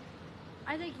 even,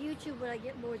 I think YouTube, when I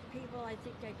get more people, I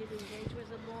think I could engage with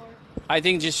them more. I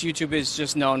think just YouTube is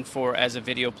just known as a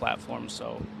video platform,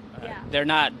 so they're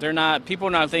not. People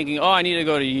are not thinking, I need to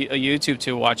go to YouTube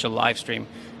to watch a live stream.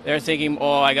 They're thinking,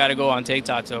 I got to go on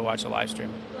TikTok to watch a live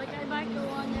stream. Like I might go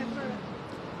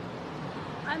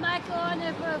on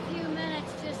there for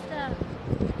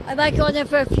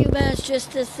a few minutes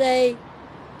just to say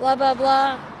blah blah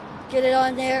blah, get it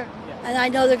on there, and I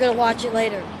know they're going to watch it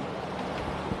later.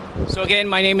 So again,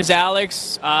 my name is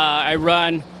Alex. I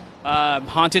run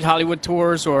Haunted Hollywood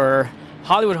Tours or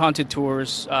Hollywood Haunted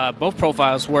Tours. Both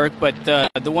profiles work, but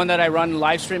the one that I run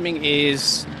live streaming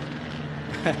is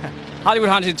Hollywood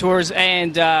Haunted Tours,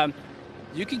 and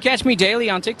you can catch me daily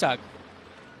on TikTok.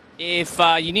 If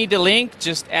you need the link,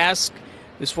 just ask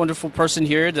this wonderful person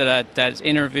here that's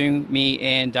interviewing me,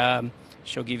 and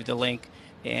she'll give you the link.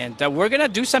 And we're going to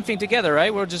do something together,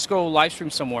 right? We'll just go live stream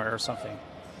somewhere or something,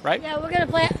 right? Yeah, we're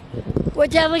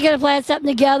definitely going to plan something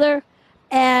together.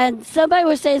 And somebody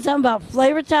was saying something about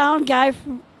Flavortown,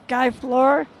 Guy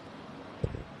Floor.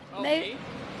 Okay. Maybe,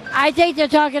 I think they're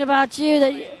talking about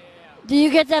you. Do you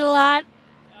get that a lot?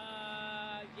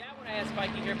 Yeah, when I have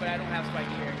spiky hair, but I don't have spiky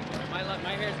hair anymore.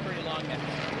 My hair is pretty long now.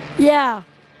 Yeah,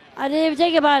 I didn't even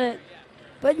think about it.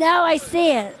 But now I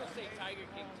see it.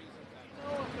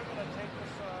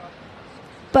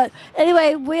 But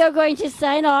anyway, we are going to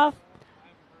sign off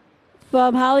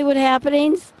from Hollywood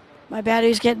Happenings. My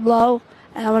battery's getting low,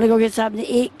 and I want to go get something to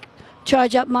eat,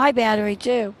 charge up my battery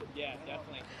too. Yeah,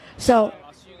 definitely. So,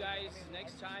 I'll see you guys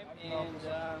next time, and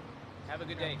have a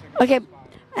good day. okay,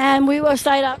 and we will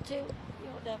sign off too.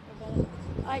 Hold that for a minute.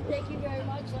 All right, thank you very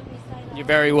much. Let me sign off. You're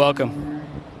very welcome.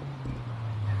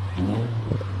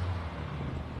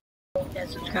 That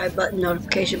subscribe button,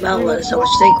 notification bell. Let us know what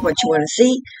you think, what you want to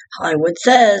see. Hollywood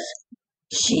says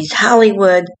she's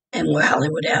Hollywood, and we're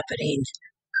Hollywood Happenings.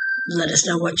 Let us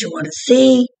know what you want to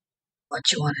see. what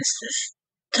you want us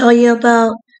to tell you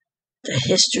about the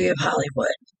history of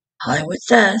Hollywood. Hollywood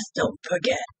says, don't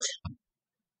forget.